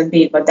bobbies on the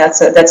beat, but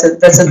that's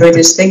a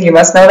British thing. You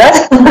must know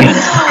that.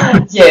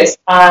 Yes,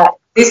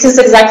 this is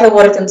exactly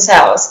what it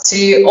entails,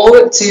 to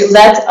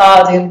let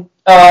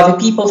the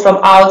people from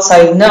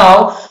outside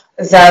know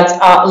that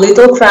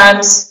little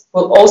crimes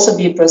will also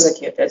be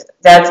prosecuted,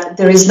 that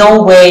there is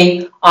no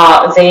way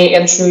their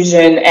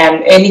intrusion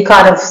and any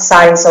kind of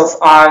signs of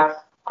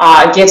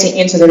getting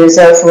into the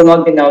reserve will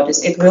not be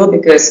noticed. It will,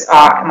 because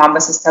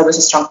Mambas establish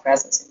a strong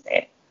presence in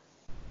there.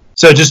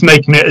 So just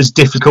making it as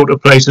difficult a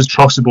place as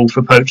possible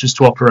for poachers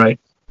to operate.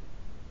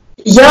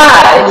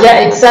 Yeah,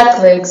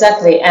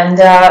 exactly. And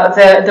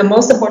the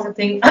most important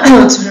thing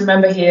to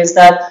remember here is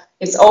that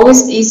it's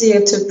always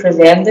easier to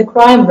prevent the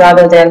crime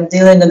rather than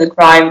dealing with the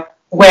crime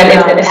when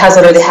it has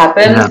already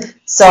happened. Yeah.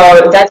 So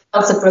that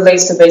concept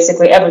relates to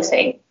basically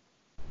everything.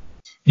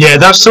 Yeah,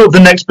 that's sort of the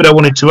next bit I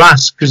wanted to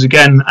ask, because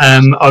again,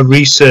 our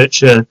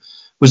researcher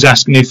was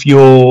asking if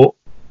your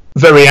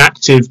very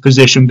active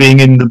position, being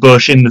in the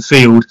bush, in the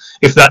field,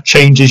 if that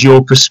changes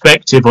your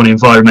perspective on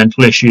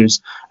environmental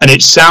issues. And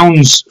it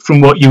sounds,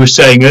 from what you were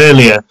saying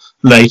earlier,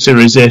 later,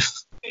 as if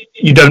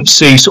you don't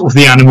see sort of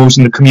the animals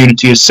in the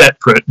community as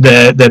separate.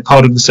 They're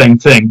part of the same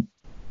thing.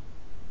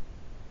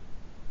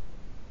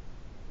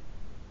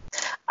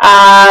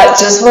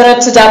 Just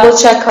wanted to double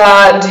check.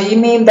 Do you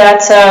mean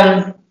that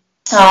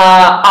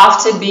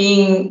after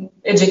being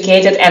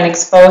educated and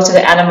exposed to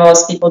the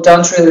animals, people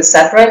don't really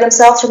separate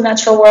themselves from the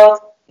natural world?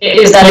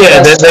 Is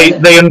that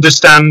they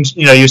understand.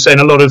 You know, you're saying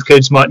a lot of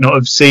kids might not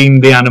have seen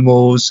the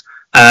animals,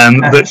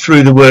 but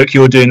through the work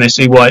you're doing, they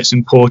see why it's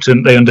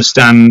important. They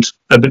understand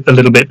a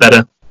little bit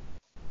better.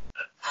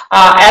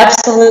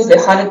 Absolutely,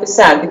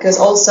 100%. Because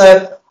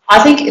also,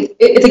 I think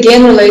it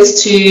again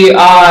relates to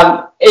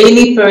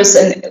any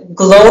person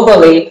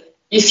globally.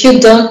 If you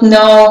don't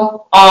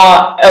know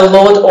a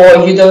lot,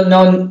 or you don't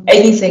know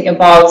anything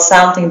about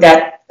something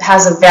that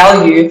has a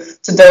value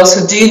to those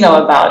who do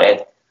know about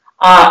it,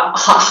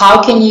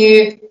 how can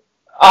you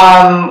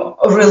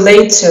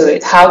relate to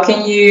it? How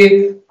can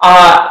you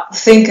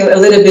think a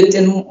little bit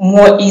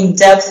more in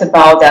depth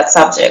about that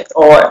subject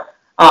or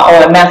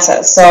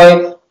matter?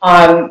 So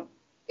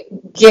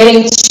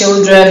getting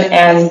children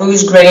and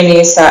bush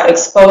grannies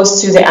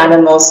exposed to the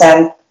animals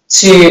and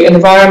to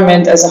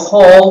environment as a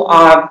whole,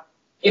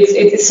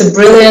 it's a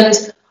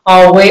brilliant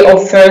way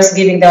of first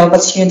giving them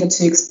opportunity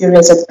to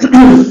experience it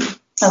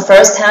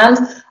firsthand,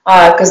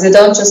 because they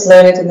don't just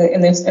learn it in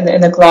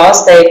the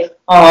class. They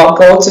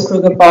go to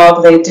Kruger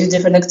Park, they do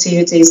different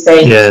activities,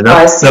 they see the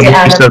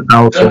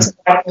animals,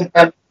 interact with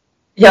them.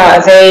 Yeah,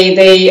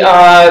 they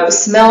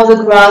smell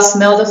the grass,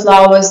 smell the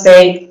flowers,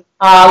 they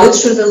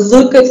literally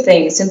look at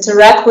things,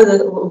 interact with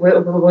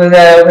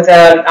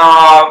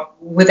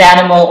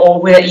animal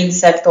or with an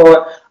insect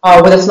or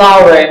with a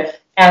flower.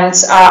 And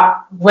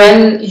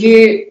when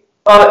you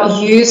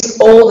use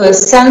all the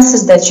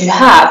senses that you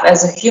have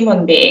as a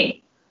human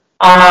being,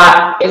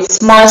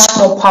 it's much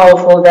more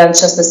powerful than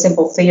just a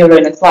simple theory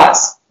in a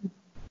class.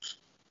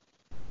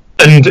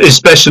 And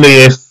especially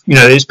if, you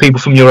know, it's people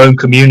from your own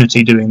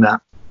community doing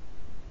that.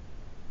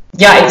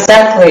 Yeah,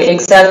 exactly.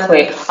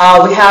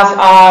 We have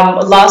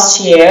last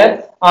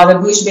year, the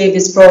Bush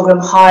Babies program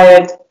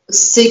hired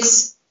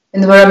 6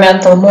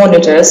 environmental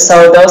monitors.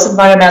 So those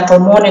environmental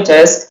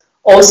monitors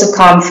also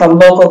come from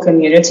local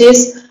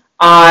communities,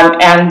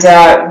 and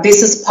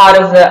this is part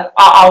of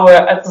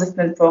our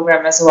upliftment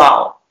program as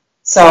well.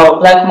 So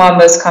Black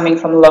Mambas coming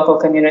from local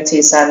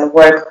communities and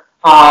work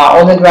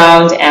on the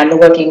ground and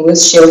working with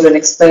children,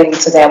 explaining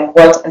to them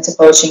what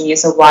anti-poaching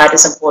is and why it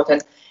is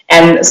important.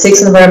 And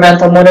 6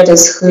 environmental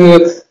monitors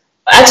who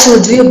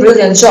actually do a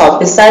brilliant job,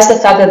 besides the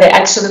fact that they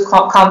actually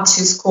come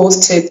to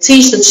schools to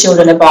teach the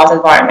children about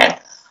environment.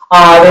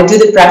 They do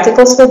the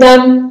practicals for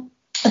them,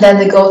 and then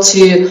they go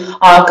to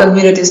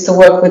communities to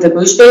work with the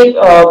bush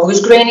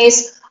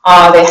grannies.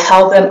 They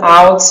help them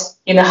out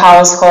in a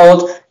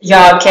household,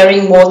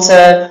 carrying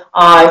water,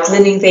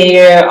 cleaning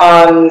their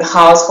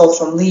household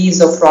from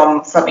leaves or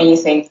from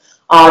anything.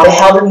 They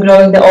help them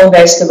growing their own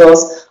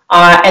vegetables.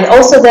 And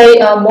also they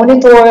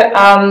monitor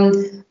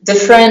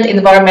different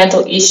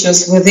environmental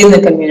issues within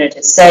the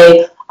community.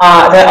 Say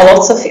there are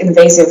lots of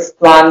invasive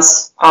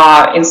plants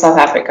in South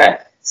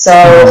Africa.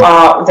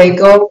 So they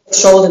go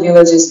patrol the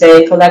villages,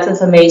 they collect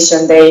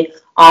information, they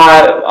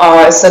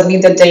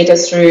submit the data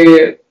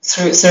through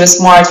a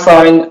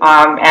smartphone,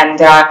 and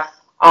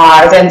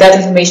then that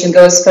information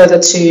goes further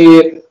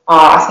to,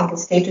 I think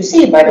it's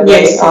K2C, by the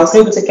way,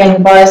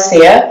 eductaional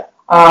biosphere,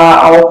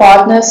 our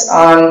partners.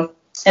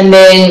 And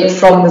then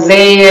from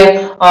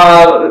there,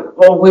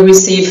 we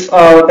receive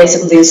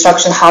basically the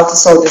instruction how to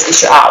sort this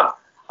issue out.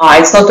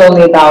 It's not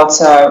only about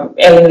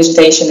alien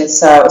vegetation, it's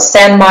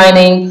sand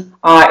mining,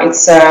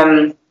 it's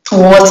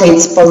water,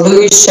 it's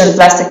pollution,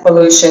 plastic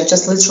pollution,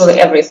 just literally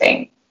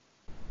everything.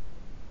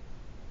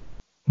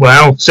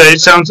 Wow. So it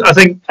sounds, I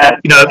think,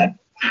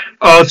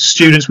 our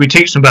students, we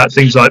teach them about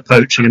things like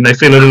poaching, and they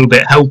feel a little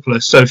bit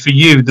helpless. So for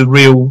you, the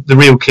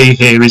real key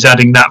here is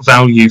adding that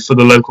value for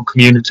the local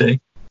community.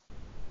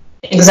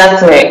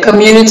 Exactly,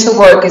 community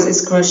work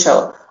is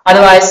crucial.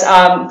 Otherwise,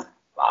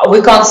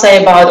 we can't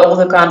say about all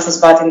the countries,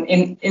 but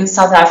in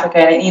South Africa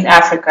and in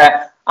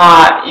Africa,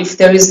 if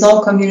there is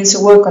no community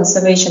work,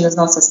 conservation is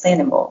not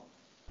sustainable.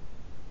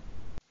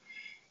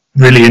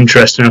 Really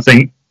interesting. I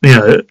think, you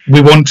know,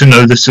 we want to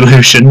know the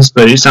solutions,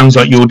 but it sounds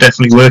like you're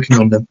definitely working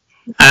on them.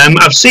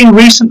 I've seen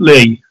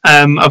recently,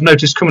 I've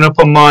noticed coming up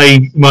on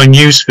my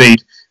news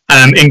feed,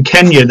 in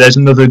Kenya, there's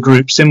another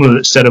group similar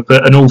that's set up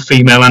an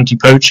all-female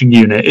anti-poaching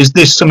unit. Is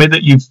this something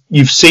that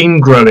you've seen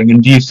growing,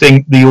 and do you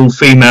think the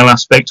all-female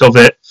aspect of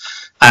it,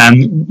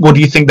 what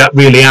do you think that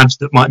really adds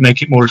that might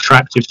make it more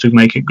attractive to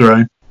make it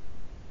grow?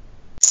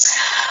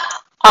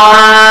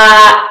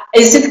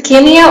 Is it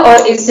Kenya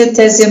or is it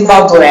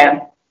Zimbabwe?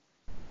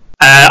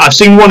 I've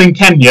seen one in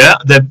Kenya.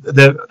 That's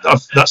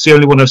the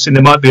only one I've seen.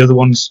 There might be other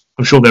ones.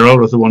 I'm sure there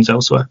are other ones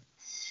elsewhere.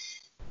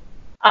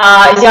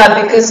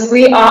 Yeah, because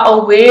we are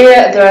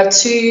aware there are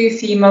 2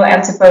 female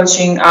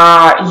anti-poaching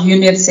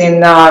units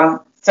in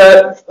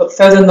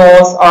further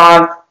north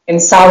in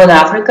Southern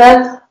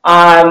Africa.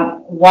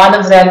 One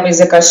of them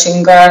is a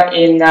Kashinga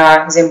in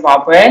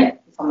Zimbabwe,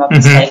 if I'm not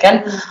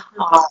mistaken.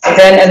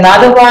 Then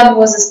another one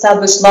was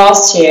established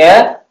last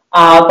year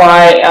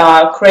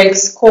by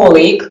Craig's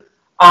colleague.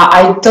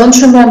 I don't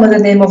remember the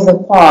name of the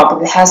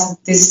park. It has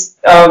this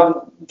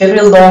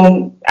very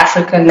long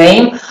African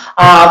name,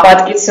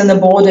 but it's on the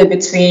border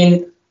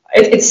between,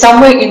 it's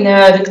somewhere in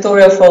the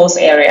Victoria Falls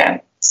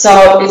area.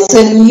 So it's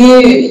a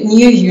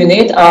new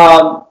unit.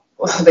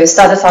 They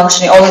started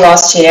functioning only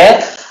last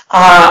year,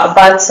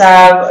 but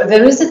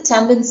there is a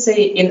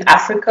tendency in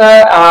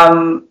Africa,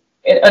 on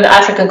the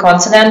African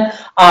continent,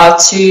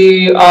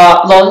 to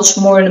launch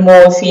more and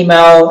more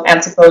female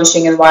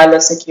anti-poaching and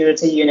wildlife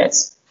security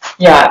units.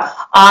 Yeah,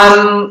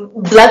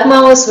 Black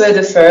Mambas were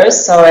the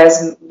first. So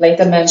as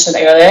Leita mentioned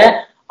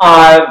earlier,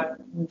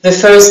 the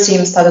first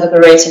team started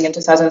operating in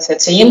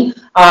 2013.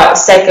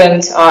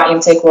 Second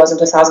intake was in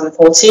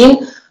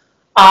 2014.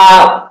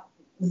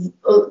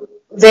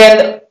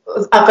 Then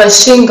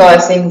Akashinga, I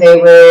think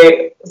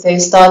they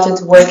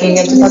started working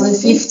in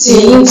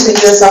 2015, 2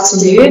 years after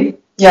you.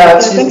 Yeah,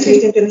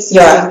 2015.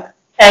 Yeah,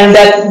 and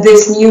that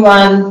this new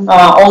one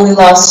only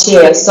last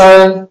year.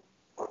 So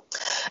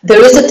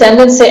there is a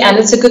tendency, and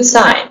it's a good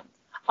sign.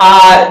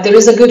 There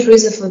is a good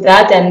reason for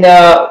that, and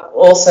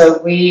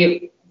also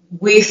we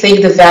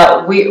think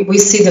we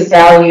see the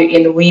value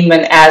in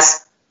women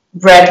as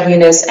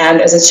breadwinners and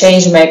as a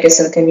change makers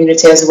in the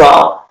community as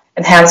well,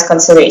 and hence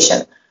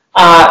conservation.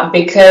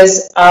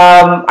 Because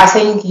I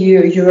think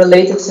you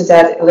related to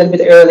that a little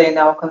bit earlier in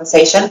our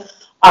conversation.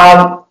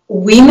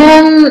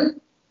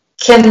 Women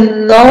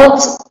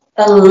cannot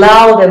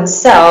allow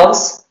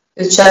themselves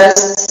to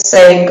just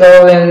say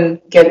go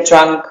and get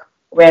drunk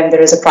when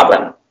there is a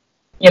problem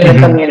in the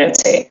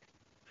community.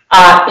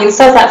 In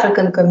South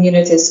African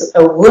communities,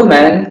 a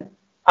woman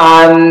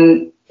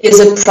is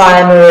a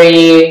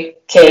primary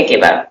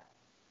caregiver.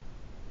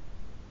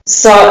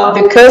 So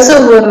because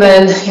a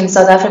woman in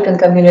South African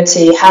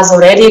community has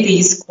already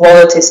these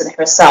qualities in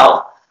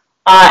herself,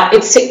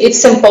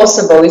 it's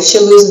impossible. If she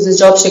loses the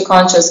job, she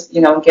can't just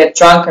get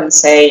drunk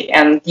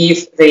and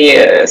give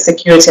the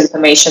security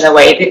information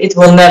away. It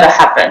will never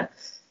happen.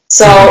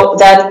 So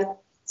that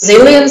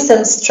resilience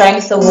and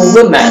strength of a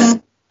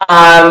woman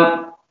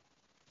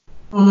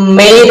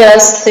made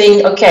us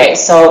think, okay,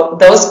 so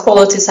those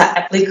qualities are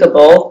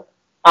applicable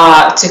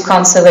to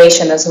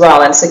conservation as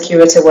well and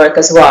security work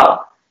as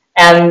well.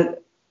 And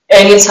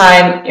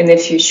anytime in the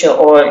future,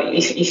 or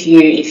if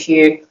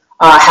you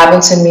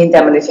happen to meet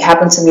them, and if you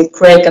happen to meet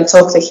Craig and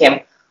talk to him,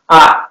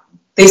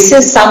 this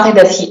is something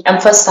that he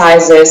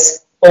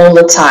emphasizes all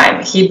the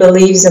time. He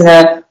believes in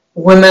a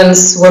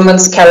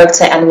women's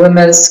character and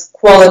women's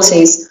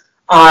qualities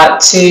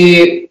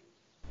to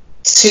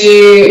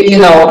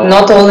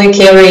not only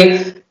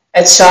carry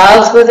a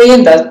child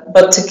within,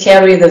 but to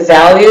carry the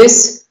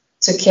values,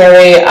 to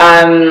carry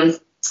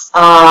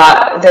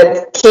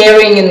that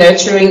caring and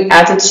nurturing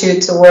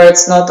attitude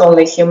towards not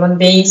only human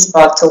beings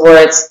but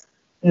towards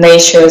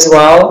nature as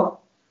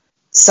well.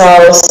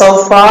 So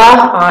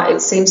far,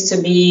 it seems to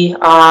be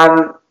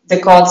the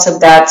concept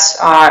that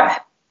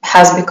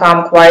has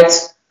become quite,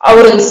 I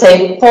wouldn't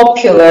say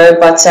popular,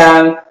 but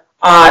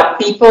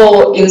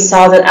people in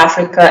Southern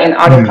Africa, in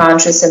other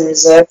countries and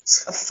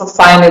reserves,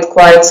 find it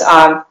quite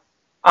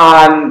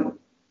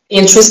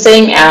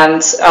interesting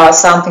and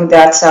something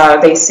that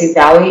they see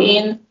value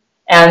in.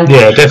 And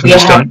yeah, definitely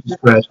starting to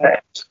spread.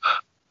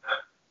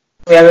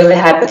 We are really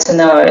happy to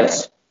know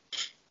it.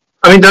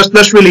 I mean,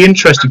 that's really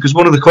interesting, because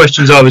one of the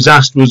questions I was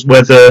asked was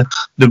whether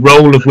the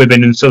role of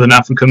women in Southern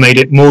Africa made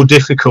it more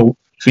difficult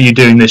for you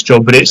doing this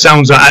job, but it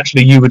sounds like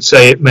actually you would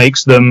say it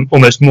makes them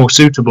almost more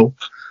suitable.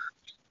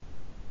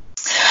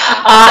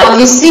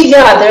 You see,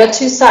 yeah, there are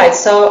two sides.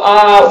 So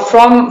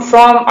from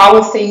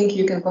our thing,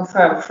 you can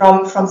confirm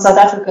from South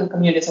African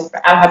communities, or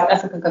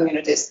African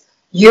communities,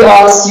 you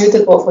are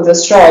suitable for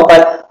this role.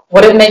 But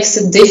what it makes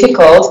it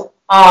difficult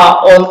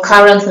on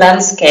current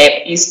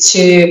landscape is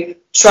to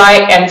try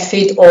and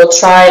fit or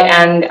try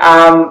and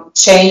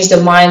change the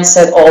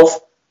mindset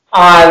of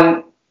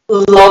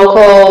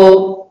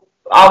local,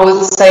 I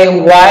would say,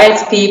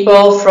 white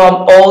people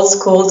from old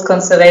school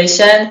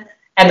conservation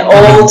and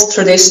old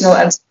traditional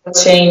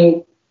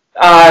anti-poaching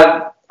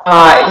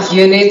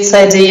units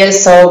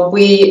ideas. So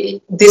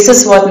this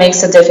is what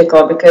makes it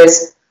difficult,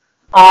 because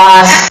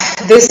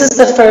this is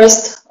the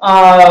first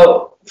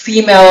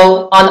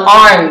female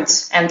unarmed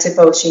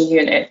anti-poaching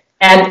unit,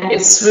 and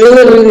it's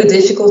really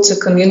difficult to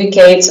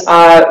communicate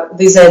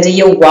this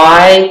idea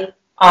why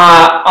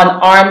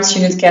unarmed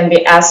unit can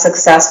be as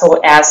successful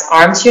as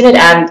armed unit.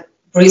 And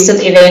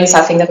recent events,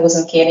 I think that was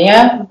in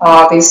Kenya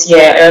earlier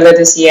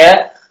this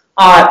year,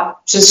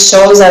 just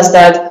shows us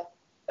that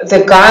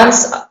the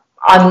guns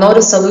are not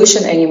a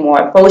solution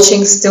anymore.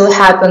 Poaching still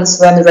happens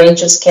when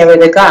rangers carry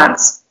the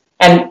guns,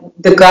 and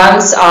the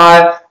guns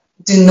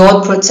do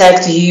not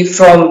protect you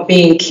from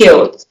being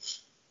killed.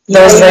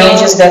 Those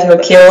rangers that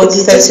were killed,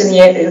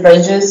 13-year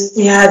rangers.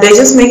 Yeah, they're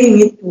just making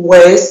it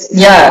worse.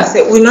 Yeah.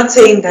 So we're not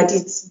saying that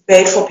it's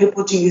bad for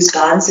people to use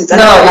guns. It's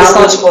actually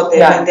language for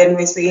them, and then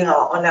we're speaking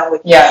our own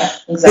language. Yeah,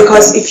 exactly.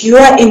 Because if you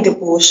are in the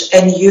bush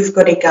and you've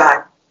got a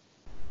gun,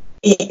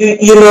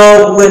 you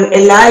know, when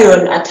a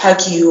lion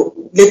attacks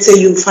you, let's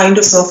say you find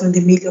yourself in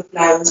the middle of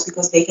lions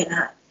because they can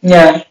hunt.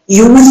 Yeah.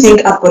 You will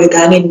think, I've got a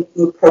gun and it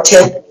will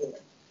protect me.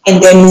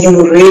 And then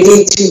you're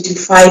ready to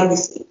fight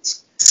with it.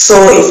 So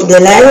if the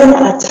lion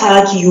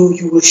attacks you,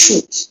 you will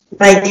shoot. It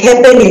might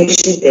happen you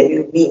shoot and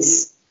you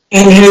miss.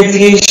 And if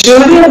you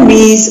shoot and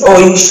miss, or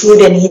you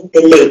shoot and hit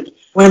the leg,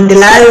 when the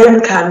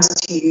lion comes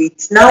to you,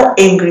 it's now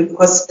angry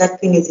because that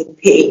thing is in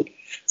pain.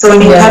 So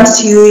when it comes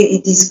to you,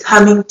 it is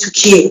coming to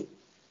kill.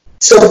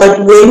 So, but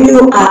when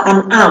you are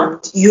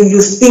unarmed,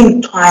 you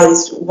think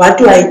twice, what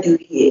do I do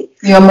here?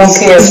 You're more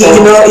careful.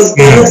 You know, is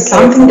there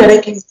something that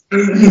I can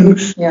do?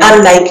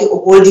 Unlike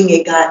holding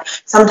a gun.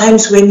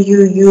 Sometimes when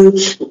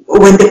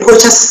when the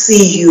poachers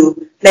see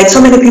you, like so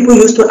many people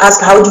used to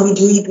ask, how do we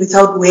do it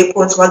without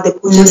weapons while the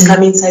poachers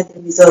come inside the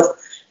reserve?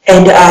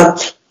 And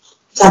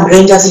some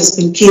rangers has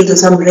been killed, or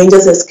some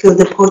rangers has killed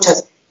the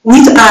poachers.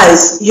 With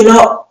us, you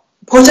know,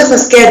 poachers are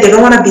scared. They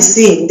don't want to be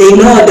seen. They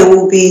know there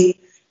will be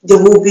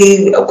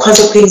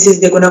consequences.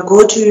 They're gonna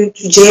go to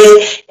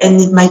jail, and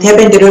it might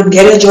happen they don't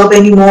get a job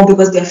anymore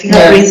because their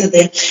fingerprints are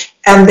there.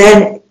 And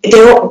then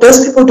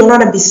those people don't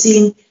want to be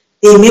seen.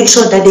 They make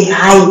sure that they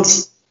hide.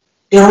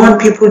 They don't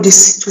want people to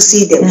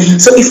see them.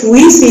 So if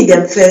we see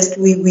them first,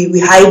 we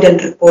hide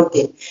and report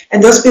them.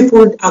 And those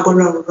people are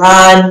gonna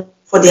run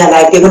for their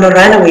life. They're gonna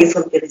run away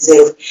from the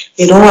reserve.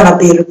 They don't want to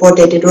be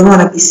reported. They don't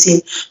want to be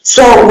seen.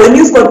 So when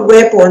you've got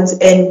weapons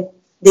and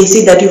they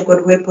see that you've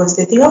got weapons,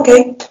 they think,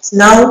 okay,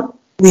 now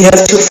we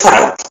have to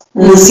fight.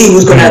 We'll see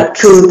who's gonna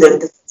kill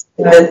them.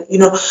 You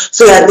know,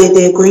 so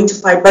they're going to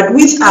fight. But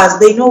with us,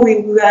 they know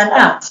we are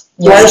unarmed.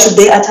 Why should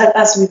they attack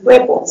us with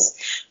weapons?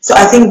 So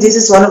I think this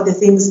is one of the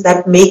things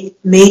that make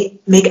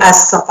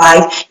us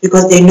survive,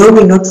 because they know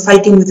we're not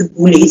fighting with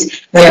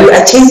bullets, but we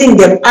are chasing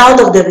them out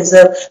of the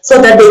reserve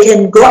so that they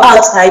can go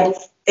outside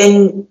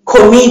and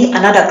commit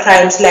another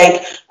crimes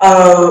like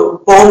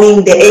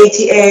bombing the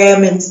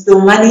ATM and steal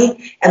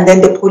money, and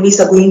then the police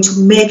are going to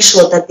make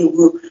sure that they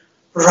will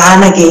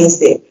run against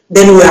them.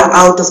 Then we are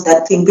out of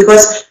that thing,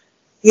 because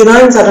you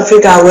know, in South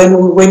Africa,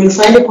 when you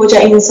find a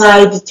poacher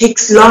inside, it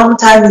takes long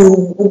time.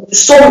 You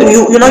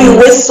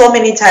waste so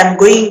many time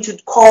going to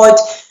court,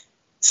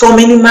 so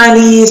many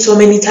money, so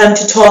many time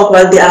to talk,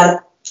 while there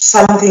are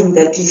something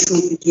that you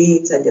should be doing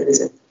inside the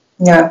reserve.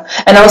 Yeah,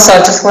 and also I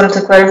just wanted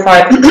to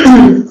clarify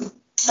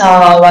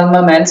one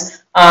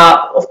moment.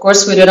 Of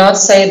course, we do not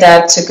say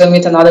that to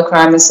commit another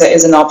crime is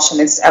an option.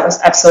 It's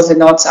absolutely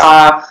not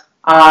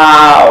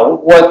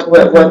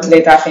what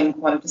Lita, I think,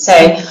 wanted to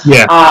say.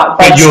 Yeah,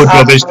 but your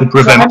job is to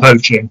prevent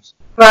poaching.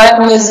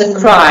 Crime is a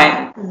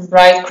crime,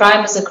 right?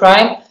 Crime is a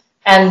crime.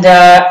 And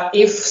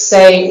if,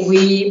 say,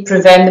 we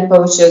prevent the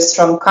poachers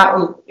from,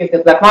 if the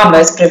Black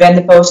Mambas prevent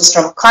the poachers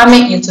from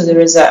coming into the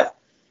reserve,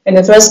 in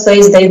the first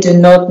place, they do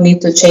not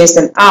need to chase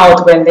them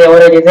out when they're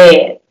already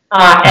there.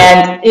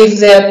 And if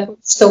they're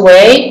pushed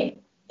away,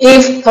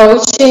 if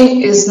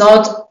poaching is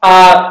not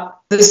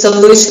the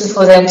solution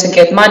for them to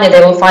get money,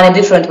 they will find a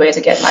different way to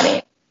get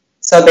money.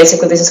 So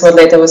basically, this is what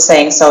Leta was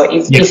saying. So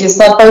if it's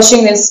not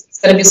poaching, it's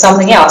going to be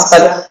something else.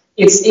 But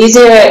it's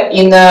easier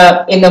in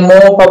a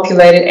more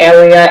populated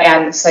area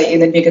and, say,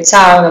 in a bigger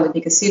town or a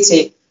bigger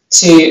city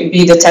to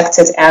be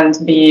detected and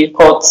be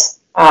caught. So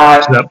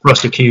that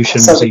prosecution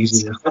is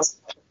easier.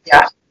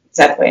 Yeah,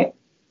 exactly.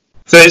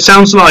 So it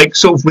sounds like,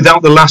 sort of,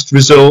 without the last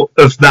resort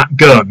of that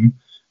gun,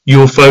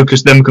 your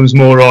focus then becomes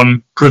more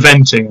on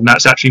preventing, and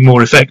that's actually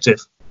more effective.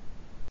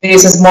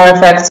 This is more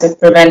effective.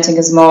 Preventing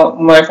is more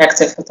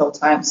effective at all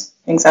times.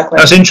 Exactly.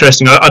 That's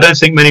interesting. I don't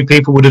think many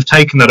people would have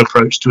taken that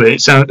approach to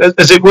it. So,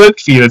 has it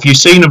worked for you? Have you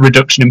seen a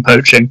reduction in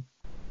poaching?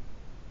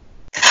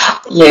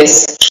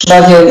 Yes,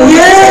 but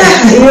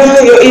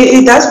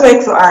it does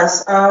work for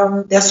us.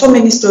 There are so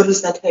many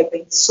stories that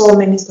happen. So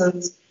many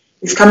stories.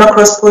 We've come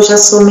across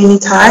poachers so many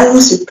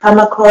times. We've come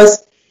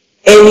across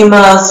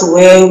animals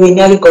where we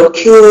nearly got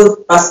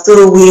killed, but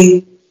still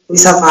we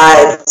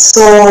survived.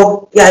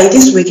 So yeah, it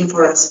is working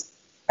for us.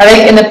 I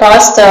think in the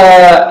past,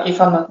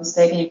 if I'm not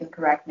mistaken, you can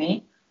correct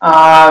me.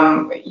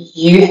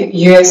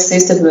 You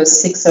assisted with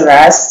 6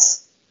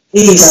 arrests.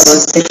 Yes. There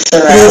was 6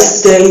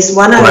 arrests. There is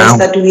one arrest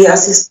that we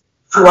assist.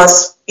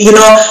 Was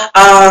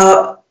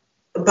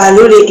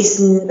Balule is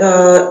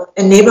a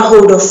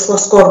neighborhood of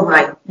Foscor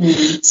mine.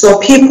 So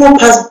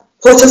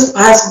poachers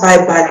pass by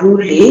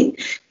Balule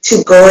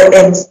to go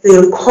and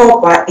steal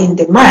copper in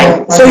the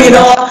mine. So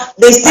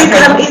they still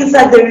come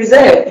inside the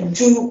reserve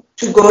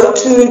to go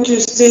to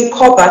steal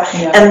copper,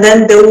 and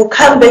then they will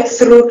come back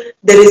through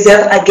the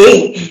reserve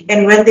again.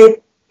 And when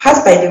they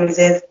pass by the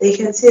reserve, they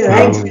can see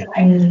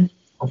And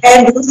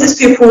because these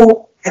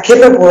people are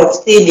capable of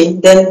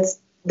stealing, then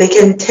they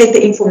can take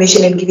the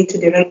information and give it to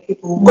the right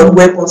people who got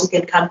weapons who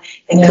can come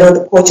and kill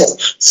the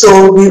poachers.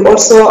 So we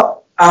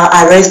also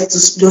arrest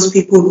those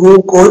people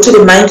who go to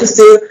the mine to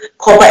steal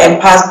copper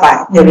and pass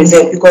by the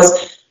reserve,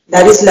 because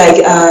that is like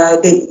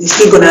they're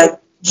still gonna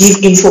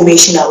give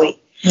information away.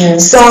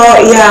 So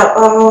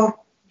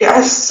there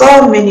are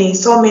so many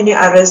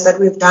arrests that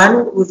we've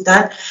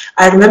done.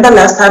 I remember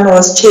last time I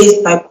was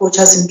chased by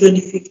poachers in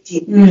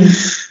 2015.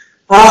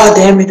 Oh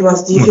damn, it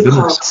was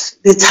difficult.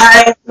 The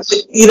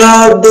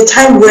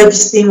time where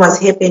this thing was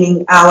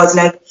happening, I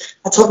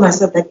told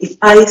myself that if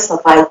I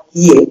survive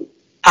here,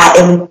 I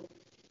am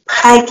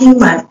packing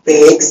my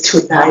bags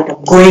tonight.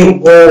 I'm going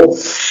home,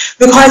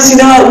 because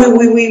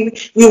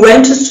we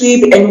went to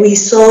sweep and we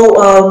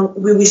saw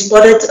we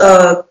spotted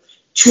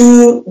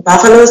 2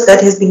 buffaloes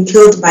that has been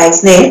killed by a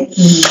snake,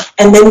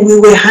 and then we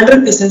were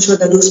 100% sure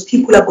that those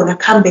people are gonna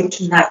come back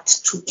tonight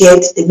to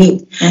get the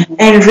meat,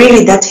 and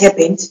really that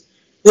happened.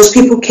 Those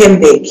people came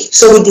back,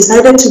 so we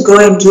decided to go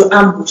and do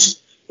ambush.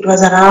 It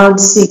was around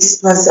 6.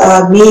 It was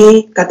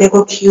me,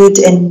 Kateko Cute,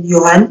 and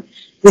Johan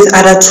with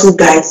other 2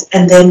 guys,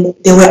 and then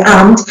they were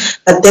armed.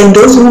 But then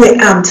those who were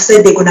armed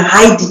said they're gonna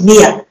hide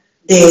near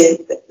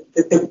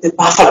the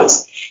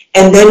buffaloes,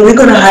 and then we're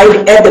gonna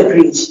hide at the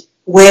bridge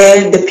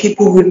where the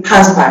people will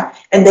pass by,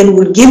 and then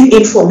we'll give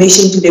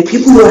information to the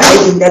people who are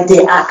hiding that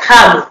they are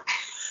coming.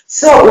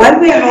 So while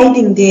we're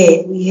hiding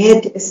there, we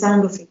heard a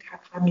sound of a car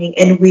coming,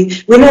 and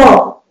we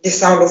know the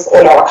sound of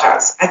all our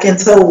cars. I can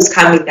tell who's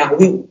coming now.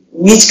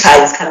 Which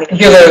car is coming?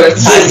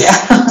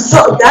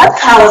 So that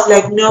car was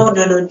like, no,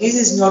 this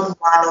is not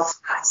one of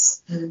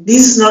us.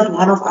 This is not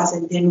one of us,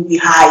 and then we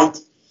hide.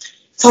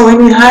 So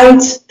when we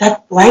hide,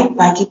 that white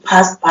buggy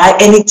passed by,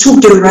 and it took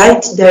the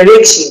right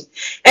direction.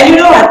 And you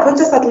know what?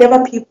 Poachers are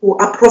clever people,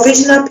 are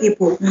professional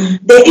people.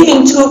 They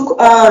even took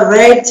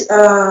red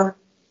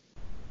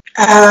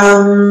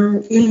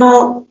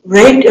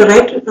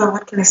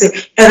what can I say?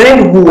 A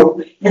red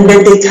wool, and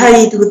then they tie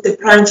it with the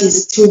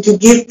branches to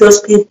give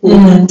those people,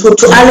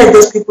 to alert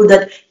those people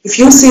that if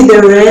you see the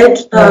red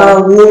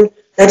wool,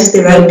 that is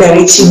the right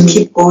direction,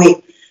 keep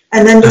going.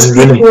 And then those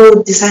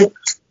people decided,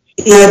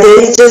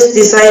 they just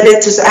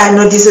decided to say,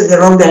 no, this is the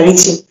wrong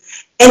direction.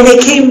 And they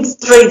came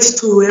straight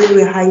to where we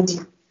were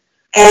hiding.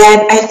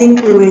 And I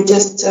think we were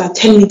just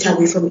 10 meters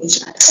away from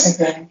each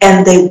other.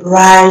 And they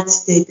bright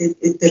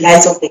the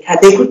lights of the car.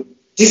 They could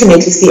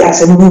definitely see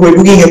us, and we were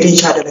looking at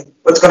each other like,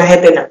 what's going to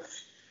happen now?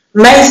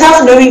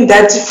 Myself knowing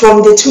that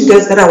from the 2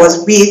 girls that I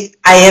was with,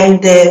 I am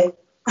the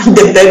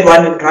bad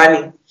one and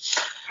running.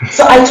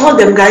 So I told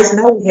them, guys,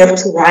 now we have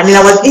to run. And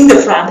I was in the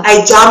front.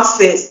 I jumped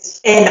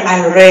first and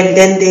I ran.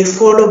 Then they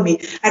followed me.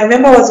 I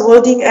remember I was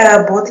holding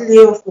a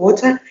bottle of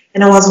water,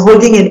 and I was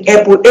holding an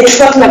apple. It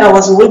felt like I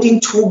was holding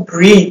 2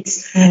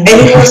 bricks. And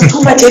it was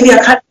too much heavy.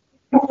 I can't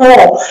do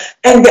more.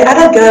 And the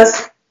other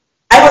girls,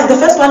 I was the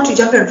first one to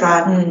jump and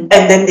run,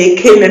 and then they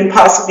came and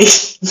passed me.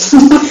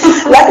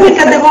 Luckily,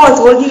 Kadema was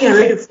holding a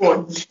radio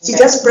phone. She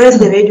just pressed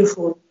the radio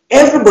phone.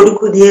 Everybody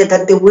could hear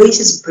that the way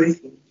she's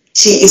breathing,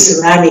 she is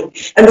running.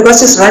 And because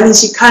she's running,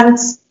 she can't,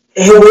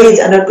 her words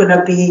are not going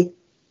to be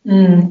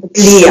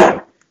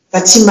clear.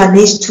 But she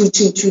managed to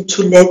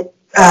let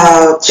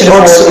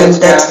also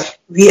that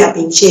we are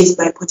being chased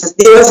by poachers.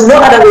 There was no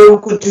other way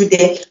we could do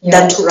that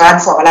than to run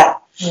for our life.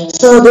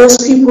 So those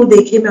people,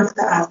 they came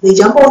after us. They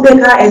jumped off the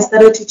car and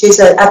started to chase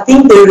us. I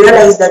think they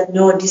realized that,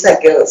 no, these are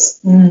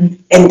girls. And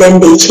then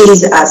they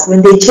chased us.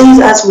 When they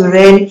chased us, we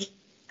ran.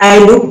 I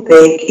looked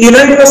back.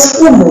 It was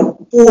full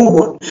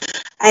moon.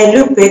 I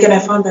looked back and I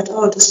found that,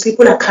 those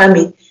people are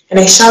coming. And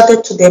I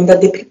shouted to them that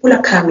the people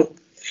are coming.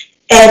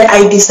 And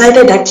I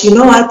decided that, you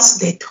know what,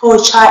 the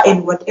torture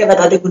and whatever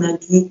that they're going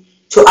to do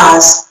to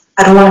us,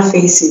 I don't want to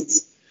face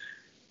it.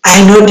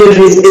 I know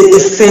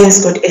the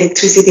fence got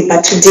electricity,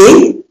 but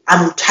today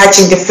I'm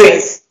touching the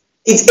fence.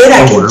 It's either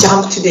I can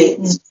jump today.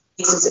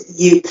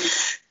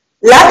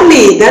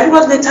 Luckily, that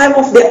was the time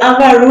of the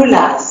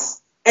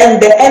Amarullas, and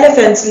the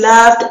elephants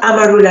loved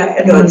Amarula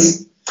a lot.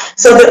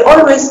 So they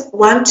always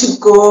want to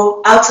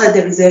go outside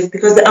the reserve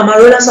because the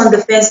amarullas on the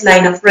fence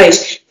line are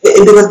fresh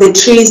because the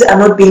trees are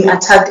not being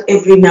attacked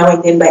every now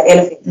and then by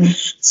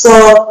elephants.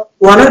 So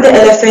one of the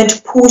elephants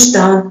pushed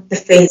down the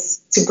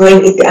fence to go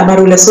and eat the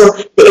amarula. So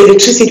the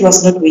electricity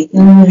was not working.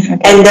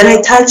 And then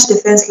I touched the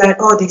fence line.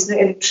 Oh, there's no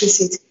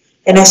electricity.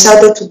 And I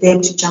shouted to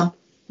them to jump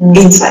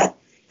inside.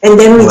 And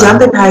then we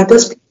jumped and hide.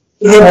 Those people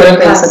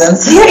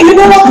coincidence. Yeah, you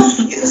know,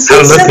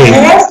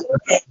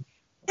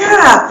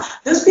 yeah,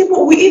 those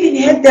people, we even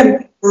had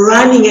them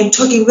running and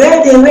talking, where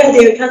are they,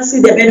 we can't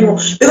see them anymore.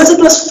 Because it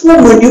was full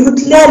moon, you could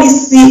clearly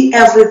see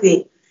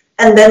everything.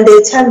 And then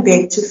they turned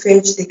back to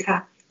fetch the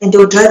car, and they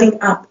were driving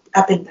up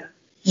and down.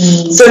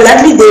 So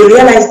luckily they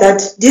realized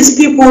that these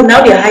people,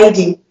 now they're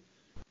hiding.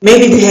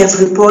 Maybe they have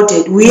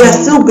reported. We are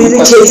still busy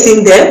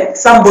chasing them.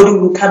 Somebody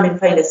will come and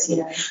find us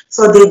here.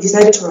 So they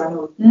decided to run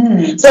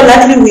away. So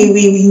luckily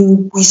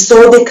we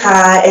saw the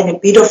car and a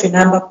bit of a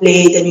number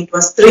plate, and it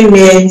was 3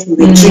 men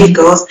with 3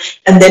 girls,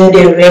 and then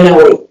they ran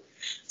away.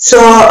 So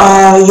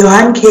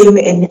Johan came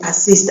and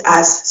assisted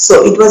us.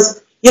 So it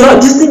was, you know,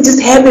 this thing just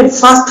happened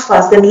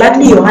fast. And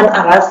luckily Johan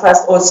arrived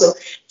fast also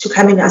to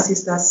come and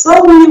assist us.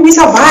 So we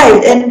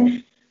survived.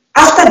 And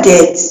after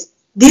that,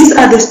 these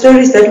are the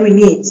stories that we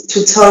need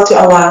to tell to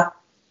our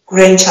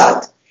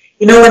grandchild.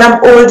 You know, when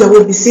I'm older,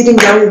 we'll be sitting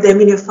down with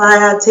them in a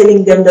fire,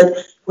 telling them that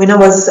when I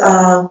was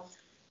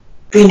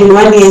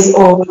 21 years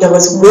old, I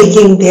was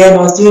working there and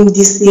I was doing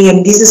this thing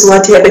and this is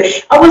what happened.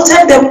 I will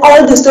tell them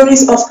all the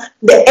stories of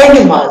the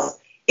animals.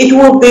 It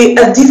will be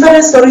a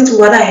different story to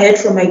what I heard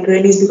from my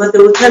grannies, because they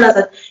will tell us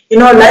that, you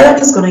know, a lion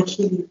is going to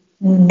kill you.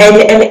 And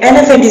an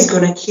elephant is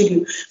going to kill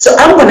you. So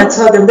I'm going to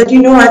tell them that,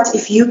 you know what,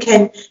 if you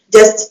can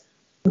just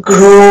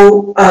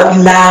grow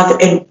love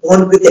and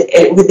bond with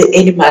the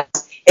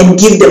animals and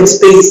give them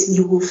space,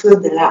 you will feel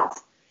the love.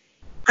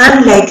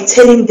 Unlike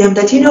telling them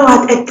that, you know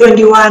what, at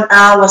 21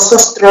 I was so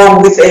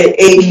strong with an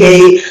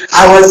AK,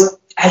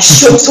 I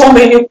shot so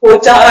many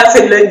poachers,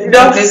 and you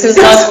know, this is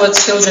not what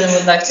children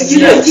would like to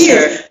hear.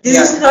 This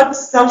is not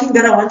something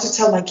that I want to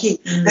tell my kid.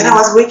 That I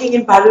was working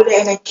in Balula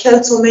and I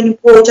killed so many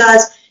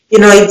poachers. You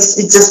know, it's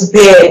just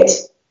bad.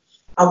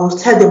 I will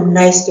tell them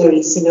nice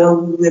stories. You know,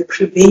 we were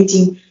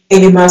preventing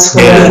animals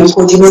from being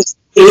poached.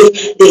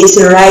 There is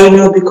a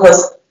rhino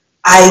because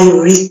I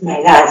risked my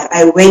life.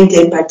 I went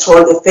and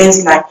patrolled the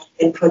fence line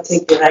and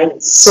protect the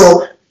rhinos.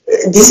 So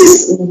this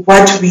is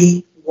what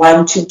we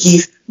want to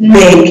give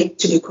back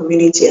to the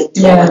community and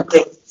to our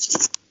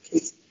friends.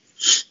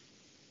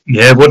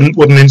 Yeah, what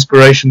an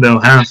inspiration they'll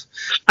have.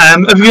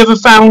 Have you ever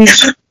found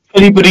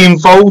anybody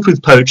involved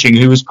with poaching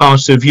who was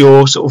part of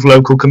your sort of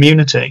local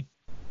community?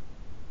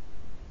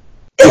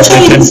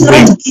 Actually,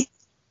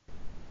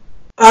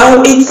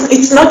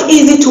 it's not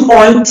easy to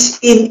point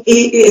in,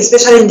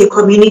 especially in the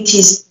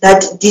communities,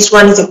 that this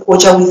one is a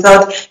poacher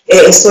without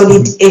a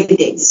solid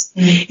evidence.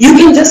 You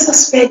can just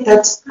suspect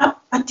that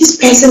but this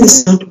person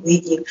is not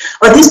working,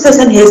 or this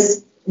person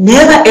has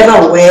never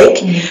ever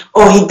worked,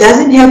 or he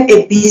doesn't have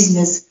a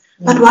business.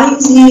 But why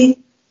is he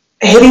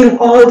having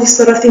all this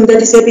sort of thing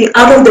that is happening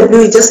out of the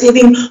blue? Just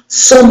having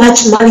so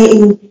much money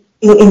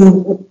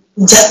in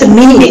just a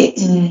minute.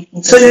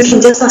 So you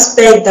can just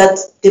suspect that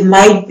they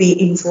might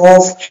be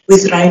involved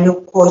with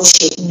rhino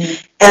poaching.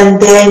 And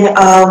then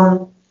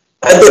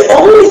the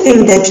only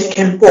thing that you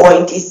can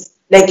point is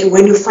like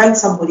when you find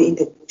somebody in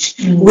the bush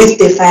with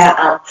the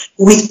firearm,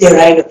 with the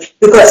rhino.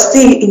 Because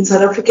still in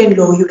South African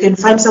law, you can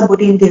find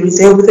somebody in the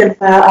reserve with a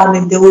firearm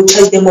and they will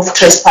charge them of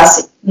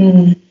trespassing.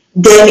 Then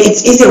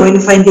it's easier when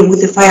you find them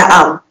with a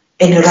firearm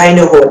and a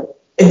rhino hole.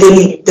 And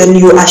then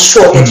you are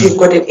sure that you've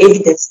got an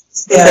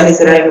evidence that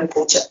is a rhino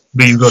poacher.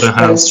 But you've got to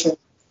have. That is true.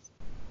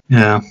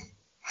 Yeah.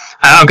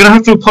 I'm going to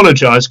have to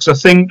apologise because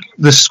I think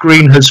the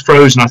screen has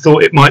frozen. I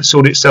thought it might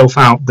sort itself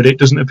out, but it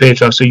doesn't appear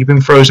to have. So you've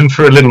been frozen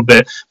for a little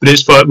bit, but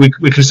it's fine. We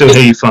can still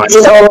hear you fine.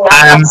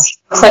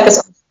 Looks like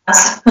it's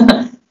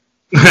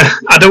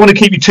I don't want to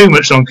keep you too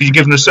much on because you've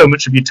given us so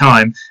much of your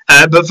time.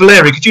 But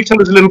Valerie, could you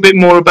tell us a little bit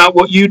more about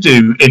what you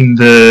do in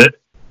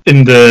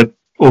the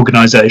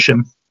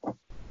organisation?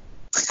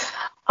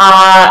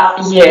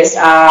 Yes,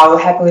 I'll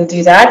happily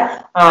do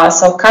that.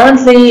 So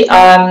currently,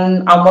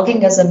 I'm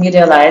working as a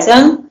media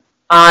liaison,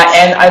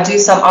 and I do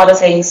some other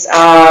things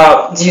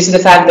due to the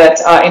fact that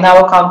in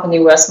our company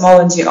we're a small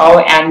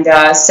NGO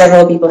and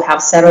several people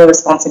have several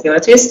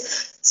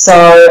responsibilities. So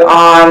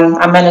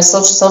I manage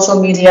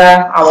social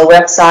media, our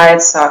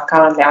websites are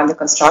currently under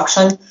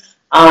construction.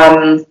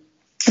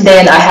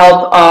 Then I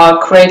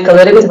help create a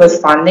little bit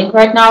with funding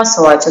right now.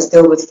 So I just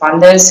deal with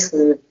funders,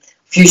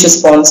 future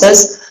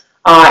sponsors.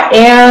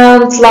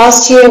 And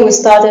last year we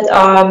started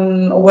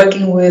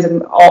working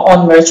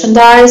on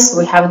merchandise.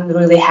 We haven't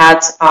really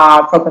had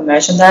proper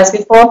merchandise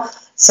before,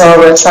 so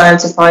we're trying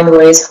to find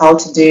ways how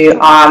to do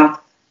Black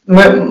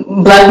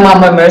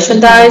Mamba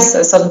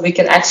merchandise so that we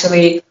can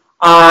actually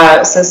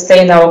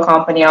sustain our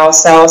company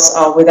ourselves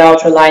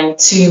without relying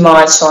too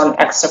much on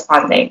extra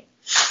funding.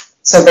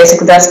 So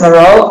basically that's my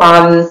role.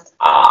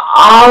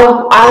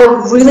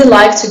 I really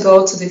like to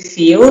go to the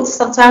field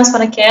sometimes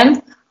when I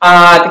can.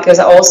 because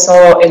I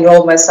also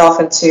enrolled myself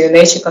into a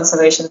nature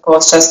conservation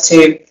course just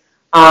to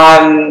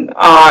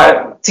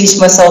teach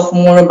myself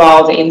more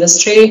about the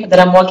industry that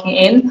I'm working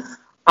in.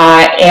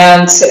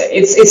 And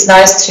it's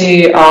nice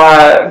to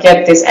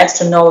get this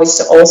extra knowledge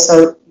to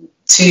also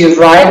to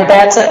write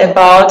better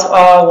about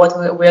what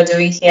we're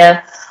doing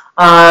here,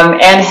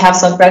 and have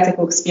some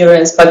practical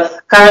experience.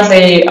 But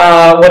currently,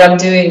 what I'm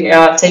doing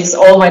takes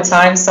all my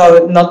time,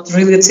 so not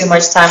really too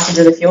much time to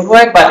do the field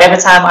work. But every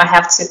time I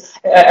have to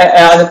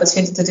an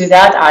opportunity to do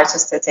that, I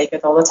just take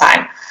it all the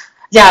time.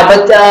 Yeah,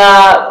 but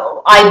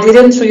I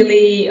didn't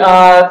really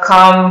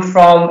come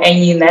from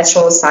any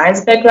natural science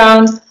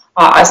background.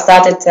 I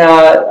started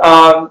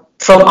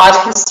from art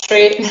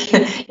history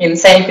in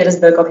St.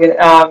 Petersburg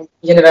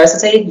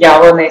University. Yeah,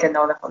 well, Nathan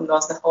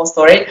knows the whole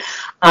story.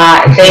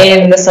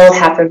 Then so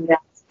happened that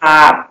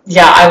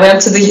I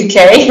went to the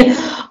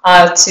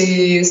UK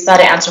to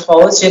study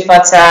anthropology,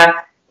 but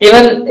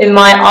even in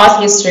my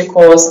art history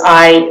course,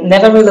 I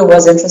never really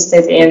was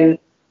interested in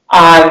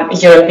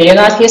European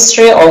art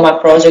history. All my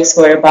projects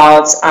were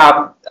about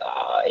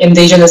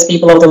indigenous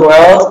people of the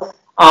world,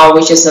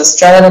 which is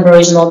Australian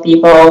Aboriginal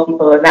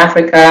people in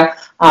Africa,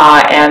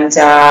 and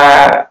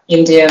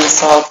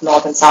Indians of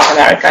North and South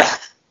America.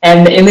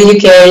 And in the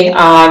UK,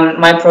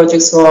 my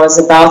projects was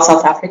about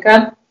South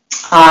Africa.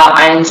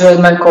 I enjoyed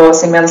my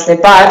course immensely,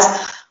 but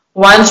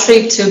one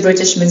trip to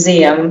British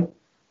Museum,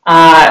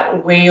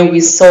 where we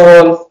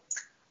saw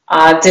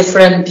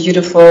different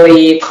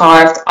beautifully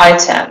carved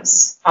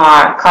items,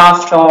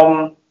 carved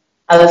from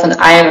elephant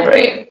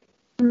ivory,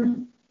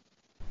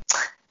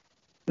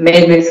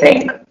 made me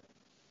think.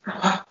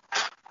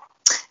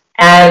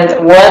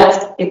 And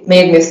what it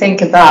made me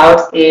think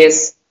about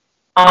is,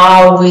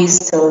 are we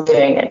still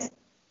doing it?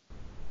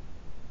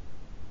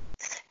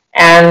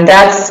 And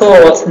that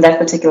thought, that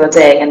particular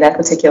day and that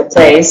particular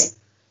place,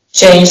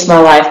 changed my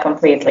life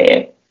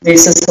completely.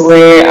 This is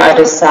where I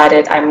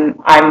decided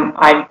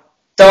I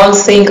don't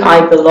think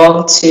I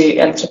belong to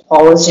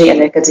anthropology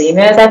and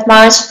academia that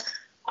much.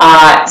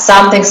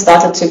 Something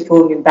started to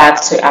pull me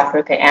back to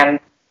Africa and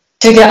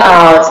figure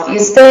out,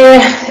 is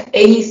there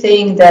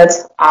anything that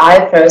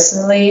I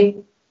personally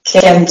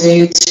can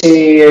do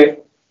to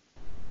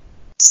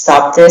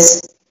stop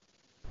this?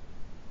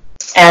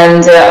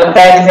 And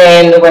back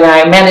then, when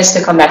I managed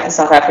to come back to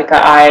South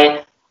Africa,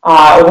 I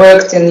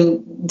worked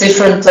in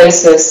different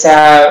places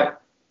that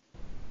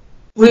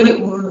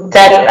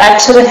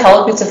actually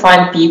helped me to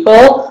find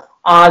people,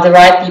 the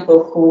right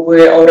people who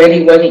were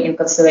already working in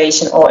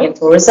conservation or in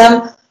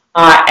tourism.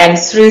 And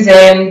through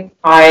them,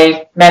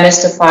 I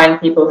managed to find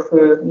people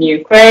who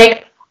knew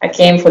Craig. I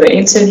came for the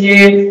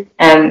interview,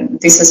 and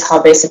this is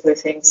how basically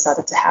things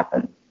started to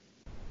happen.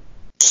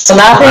 So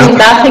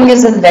nothing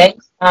is in vain.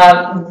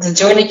 The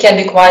journey can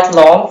be quite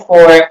long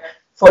for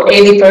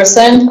any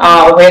person,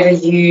 whether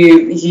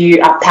you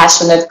are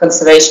passionate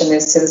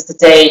conservationist since the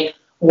day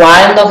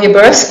one of your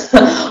birth,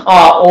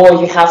 or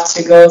you have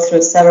to go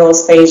through several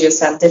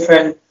stages and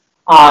different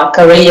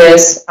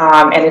careers,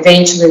 and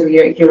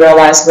eventually you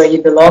realize where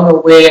you belong or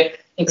where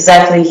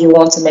exactly you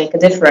want to make a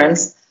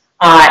difference.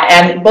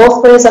 And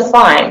both ways are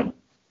fine.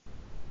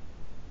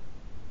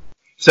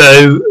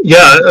 So,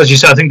 yeah, as you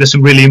said, I think there's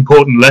some really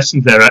important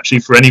lessons there actually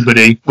for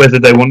anybody, whether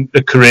they want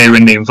a career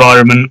in the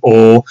environment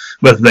or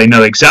whether they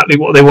know exactly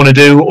what they want to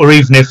do, or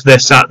even if they're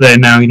sat there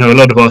now, you know, a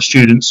lot of our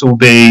students will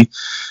be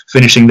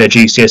finishing their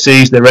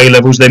GCSEs, their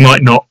A-levels, they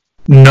might not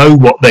know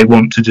what they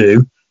want to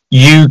do.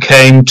 You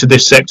came to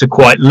this sector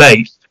quite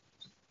late.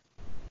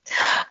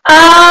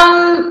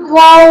 I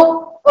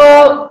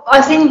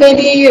think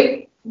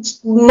maybe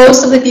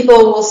most of the people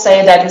will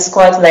say that it's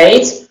quite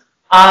late.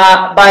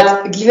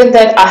 But given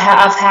that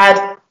I've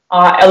had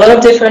a lot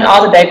of different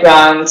other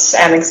backgrounds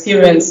and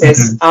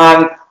experiences,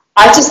 I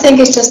just think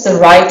it's just the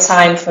right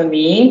time for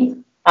me.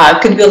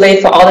 It could be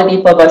late for other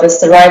people, but it's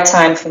the right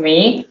time for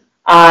me.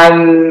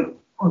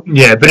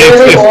 Yeah, but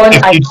if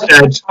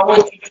I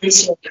would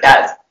appreciate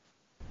that.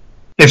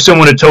 If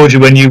someone had told you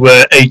when you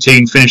were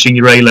 18 finishing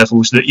your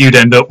A-levels that you'd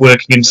end up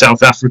working in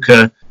South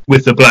Africa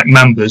with the Black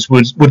Mambas,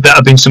 would that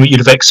have been something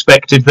you'd have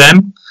expected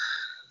then?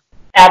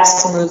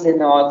 Absolutely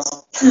not.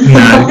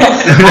 No.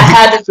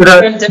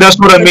 That's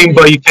what I mean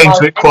by you came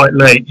to it quite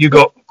late. You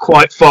got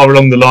quite far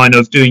along the line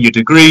of doing your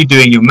degree,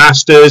 doing your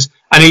master's,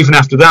 and even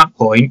after that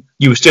point,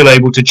 you were still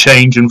able to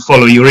change and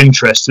follow your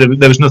interests. There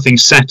was nothing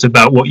set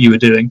about what you were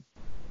doing.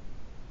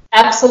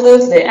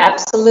 Absolutely.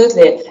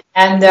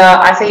 And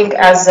I think,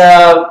 as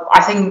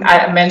I think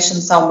I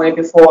mentioned somewhere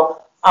before,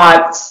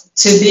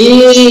 to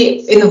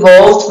be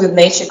involved with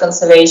nature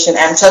conservation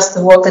and just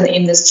to work in the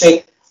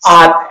industry,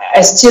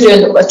 a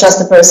student or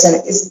just a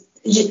person, is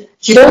you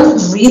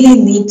don't really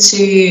need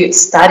to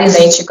study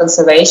nature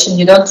conservation.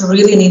 You don't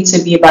really need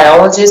to be a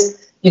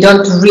biologist. You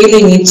don't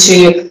really need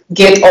to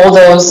get all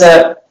those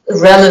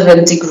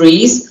relevant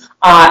degrees.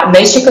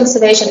 Nature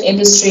conservation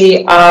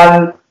industry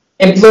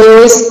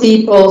employs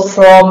people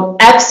from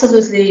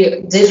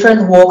absolutely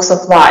different walks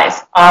of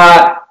life.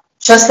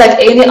 Just like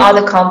any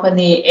other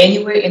company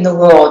anywhere in the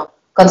world,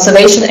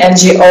 conservation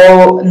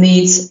NGO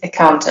needs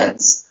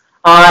accountants.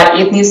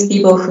 It needs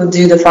people who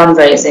do the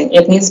fundraising.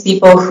 It needs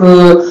people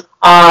who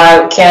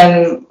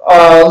can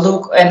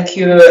look and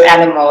cure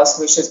animals,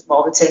 which is,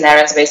 well,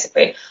 veterinarians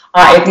basically.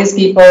 It needs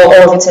people,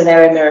 or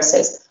veterinary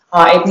nurses.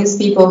 It needs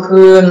people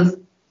who,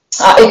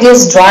 it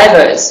needs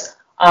drivers.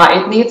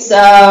 It needs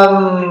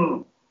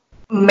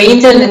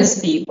maintenance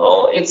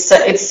people. It's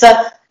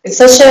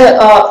such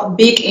a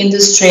big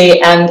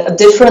industry, and a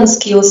different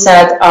skill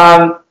set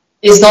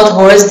is not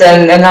worse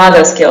than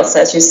another skill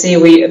set. You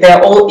see,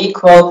 they're all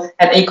equal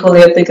and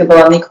equally applicable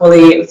and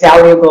equally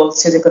valuable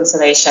to the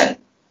conservation.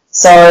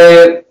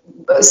 So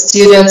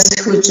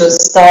students who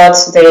just start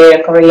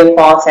their career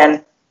path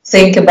and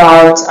think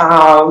about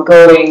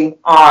going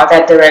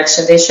that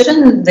direction, they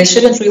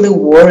shouldn't really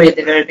worry at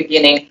the very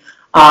beginning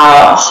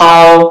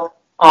how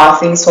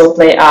things will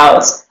play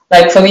out.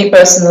 Like for me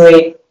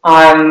personally,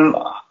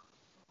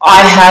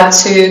 I had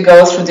to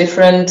go through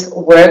different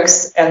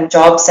works and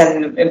jobs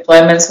and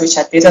employments which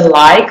I didn't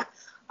like,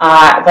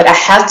 but I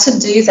had to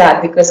do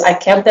that because I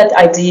kept that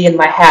idea in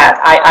my head.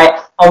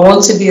 I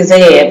want to be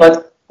there,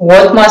 but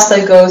what must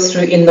I go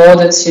through in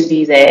order to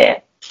be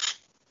there?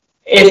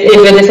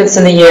 Even if it's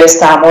in a year's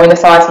time or in a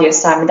 5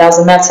 years' time, it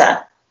doesn't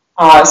matter.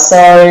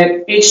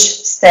 So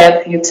each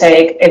step you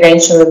take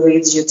eventually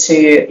leads you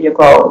to your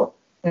goal.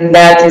 And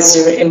that is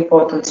really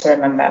important to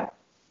remember.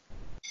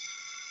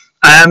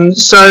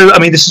 So, I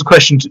mean, this is a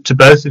question to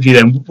both of you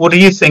then. What do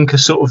you think are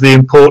sort of the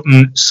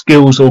important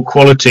skills or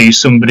qualities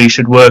somebody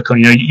should work on?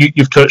 You know,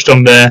 you've touched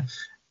on there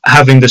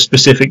having the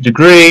specific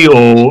degree,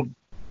 or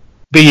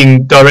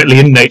being directly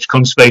in nature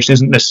conservation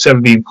isn't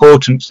necessarily the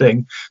important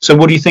thing. So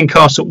what do you think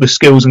are sort of the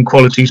skills and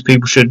qualities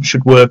people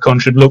should work on,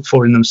 should look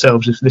for in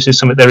themselves if this is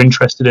something they're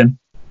interested in?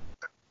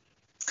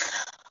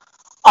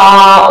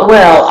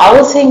 Well, I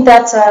would think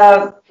that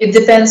it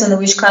depends on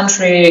which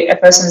country a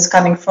person is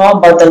coming from,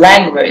 but the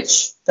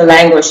language,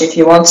 if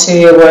you want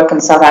to work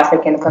in South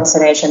African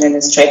conservation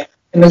industry,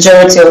 the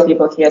majority of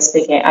people here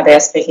they're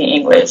speaking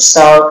English.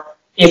 So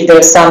if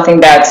there's something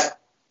that,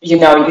 you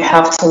know, you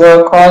have to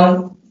work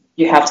on,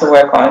 you have to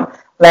work on.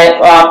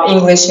 Like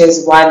English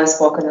is widely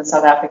spoken in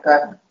South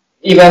Africa.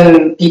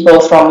 Even people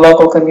from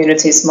local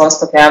communities,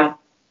 most of them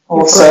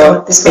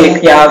also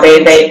speak. Yeah,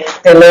 they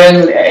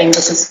learn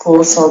English at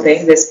school, so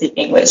they speak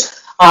English.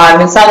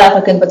 In South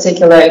Africa in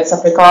particular, it's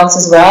Afrikaans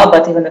as well,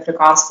 but even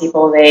Afrikaans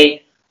people,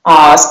 they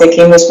speak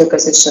English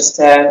because it's just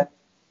a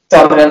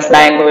dominant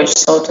language,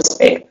 so to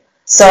speak.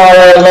 So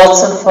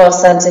lots of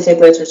scientific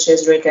literature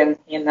is written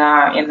in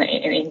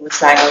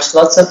English language.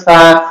 Lots of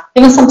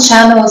even some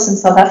channels in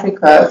South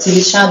Africa,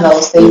 TV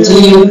channels, they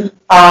do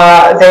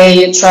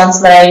they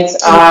translate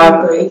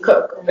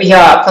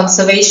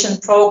conservation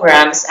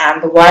programs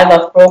and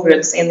wildlife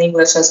programs in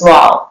English as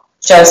well,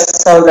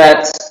 just so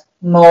that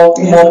more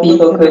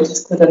people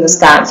could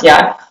understand.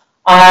 Yeah,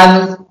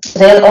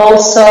 then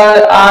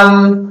also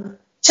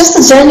just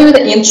a genuine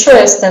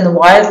interest in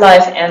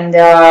wildlife and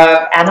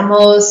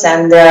animals,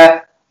 and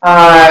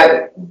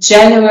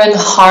genuine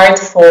heart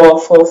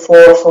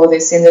for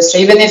this industry.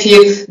 Even if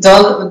you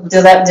don't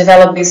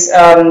develop this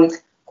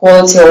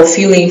quality or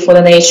feeling for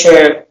the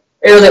nature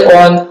early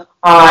on,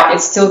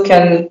 it still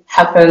can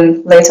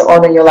happen later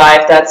on in your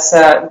life. That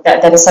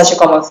is such a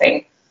common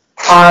thing.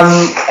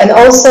 And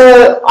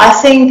also, I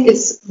think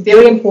it's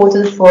very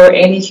important for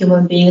any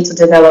human being to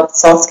develop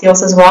soft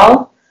skills as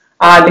well.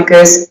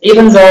 Because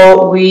even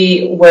though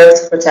we work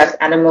to protect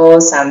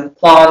animals and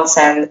plants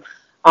and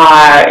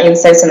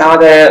insects and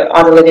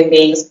other living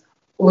beings,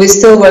 we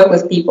still work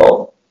with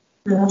people.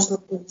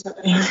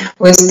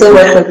 We still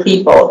work with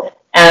people,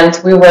 and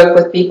we work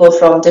with people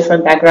from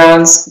different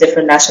backgrounds,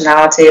 different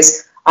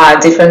nationalities,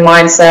 different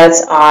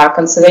mindsets.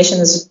 Conservation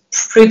is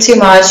pretty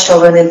much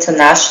of an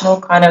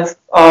international kind of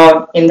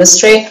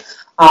industry,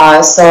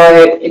 so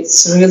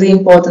it's really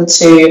important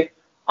to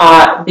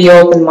be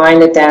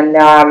open-minded and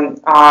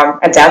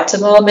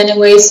adaptable in many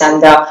ways,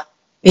 and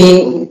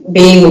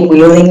being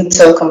willing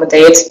to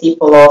accommodate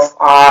people of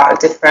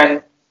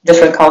different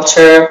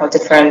culture or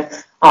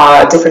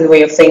different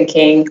way of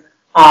thinking.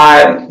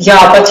 But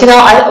you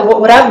know,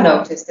 what I've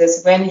noticed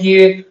is when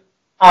you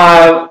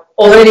are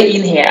already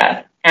in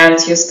here and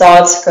you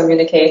start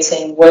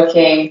communicating,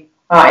 working,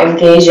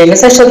 engaging,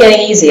 it's actually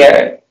getting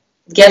easier.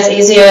 It gets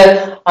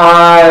easier.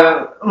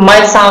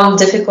 Might sound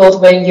difficult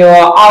when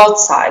you're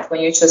outside,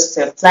 when you just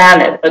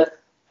plan it, but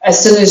as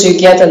soon as you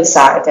get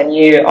inside and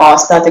you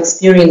start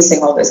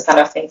experiencing all this kind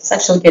of things, it's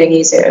actually getting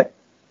easier.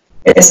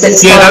 That's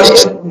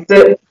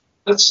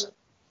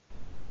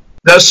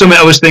something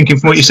I was thinking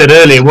from what you said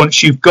earlier.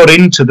 Once you've got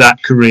into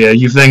that career,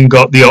 you've then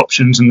got the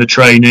options and the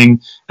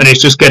training, and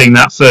it's just getting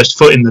that first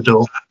foot in the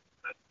door.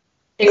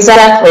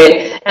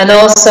 Exactly. And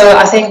also,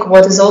 I think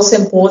what is also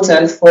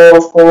important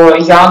for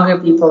younger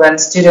people and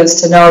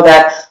students to know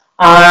that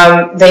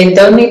they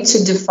don't need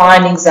to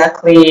define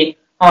exactly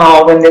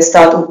when they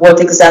start what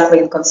exactly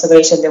in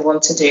conservation they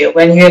want to do.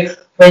 When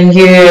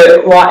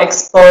you are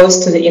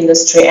exposed to the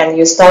industry and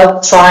you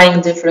start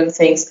trying different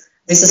things,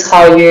 this is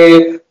how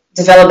you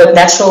develop a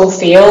natural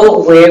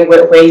feel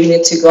where you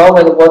need to go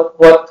and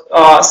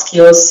what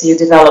skills you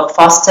develop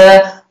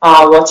faster,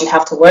 what you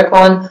have to work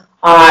on.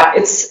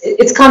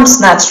 It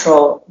comes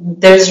natural.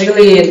 There's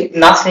really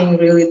nothing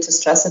really to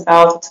stress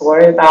about, to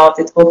worry about.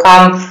 It will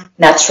come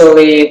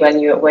naturally when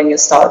you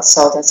start,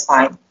 so that's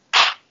fine.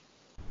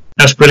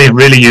 That's brilliant,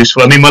 really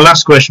useful. I mean, my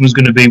last question was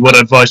going to be, what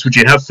advice would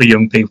you have for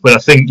young people? But I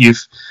think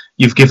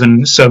you've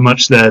given so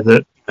much there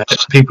that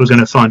people are going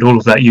to find all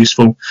of that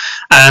useful.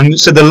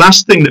 So the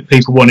last thing that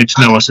people wanted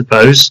to know, I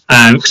suppose,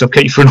 because I've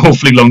kept you for an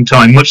awfully long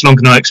time, much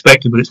longer than I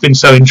expected, but it's been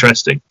so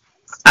interesting.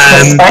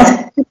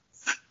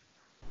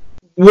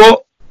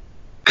 What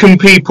can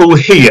people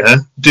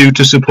here do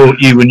to support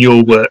you and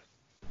your work?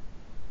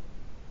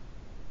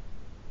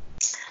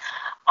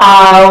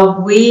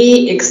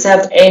 We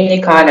accept any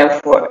kind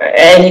of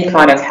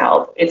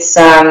help. It's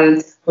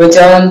we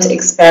don't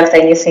expect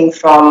anything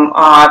from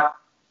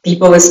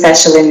people,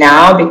 especially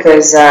now,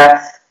 because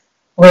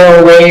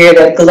we're aware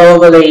that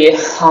globally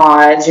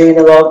during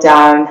the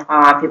lockdown,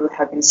 people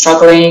have been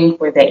struggling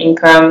with their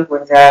income,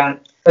 with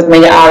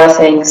many other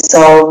things.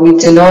 So we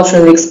do not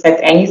really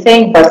expect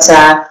anything, but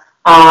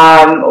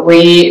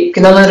we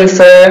can only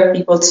refer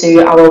people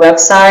to our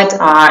website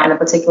and a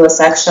particular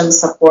section,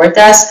 Support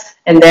Us.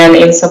 And then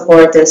in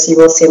Support Us, you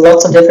will see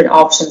lots of different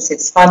options.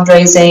 It's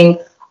fundraising.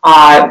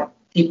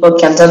 People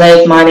can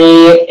donate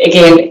money.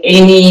 Again,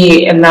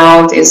 any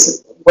amount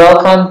is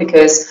welcome,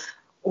 because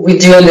we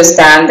do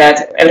understand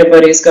that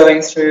everybody is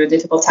going through a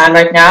difficult time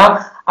right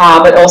now.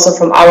 But also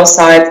from our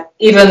side,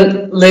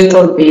 even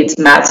little bit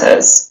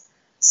matters.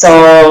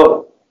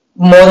 So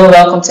more than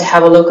welcome to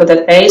have a look at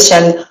that page,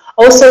 and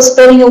also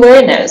spreading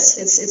awareness.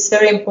 It's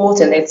very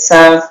important. It's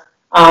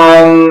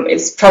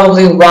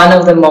probably one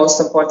of the most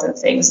important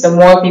things. The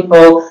more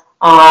people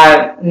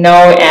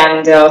know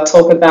and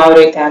talk about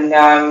it and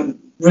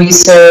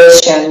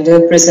research and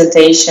do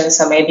presentations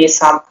or maybe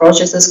some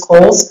projects as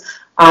calls,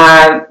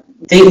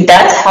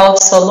 that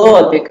helps a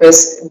lot,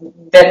 because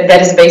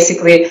that is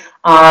basically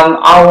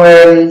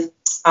our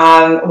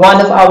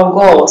one of our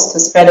goals, to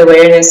spread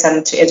awareness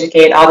and to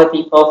educate other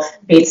people,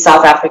 be it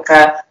South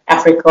Africa,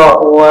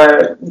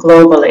 or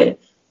globally.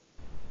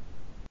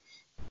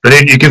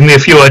 Brilliant. You've given me a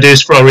few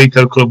ideas for our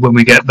Eco Club when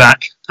we get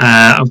back.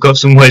 I've got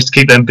some ways to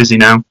keep them busy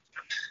now.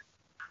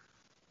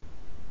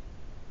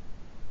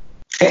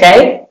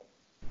 Okay.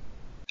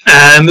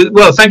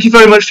 Well, thank you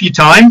very much for your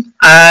time.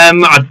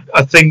 I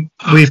think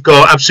we've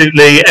got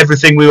absolutely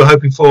everything we were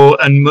hoping for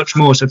and much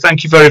more. So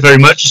thank you very, very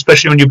much,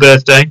 especially on your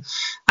birthday.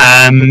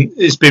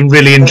 It's been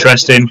really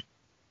interesting.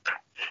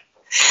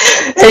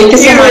 Thank you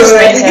so much,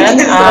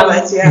 Nathan.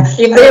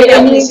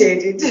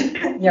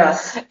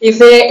 If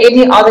there are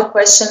any other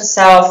questions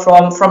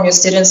from your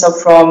students or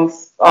from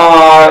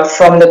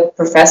the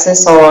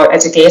professors or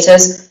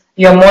educators,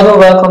 you're more than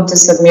welcome to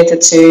submit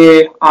it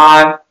to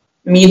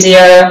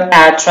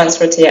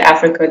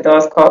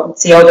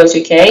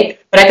media@transfrontierafrica.co.uk.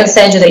 But I can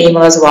send you the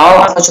email as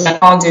well. Unfortunately, I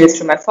can't do it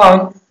through my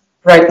phone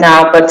right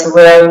now, but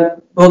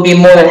we'll be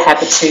more than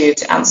happy to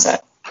answer.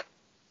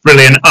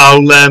 Brilliant.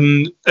 I'll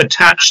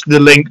attach the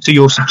link to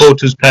your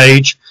supporters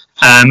page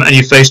and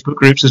your Facebook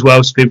groups as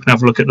well, so people can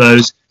have a look at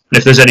those. And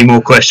if there's any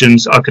more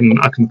questions, I can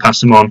pass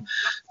them on.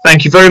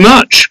 Thank you very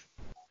much.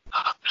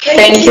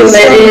 Thank you,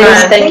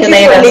 ladies. Thank you,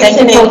 Nathan. Thank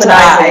you for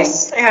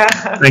organizing.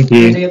 Thank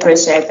you. We do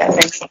appreciate that.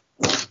 Thank you.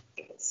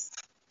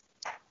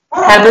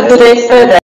 Have a good day further.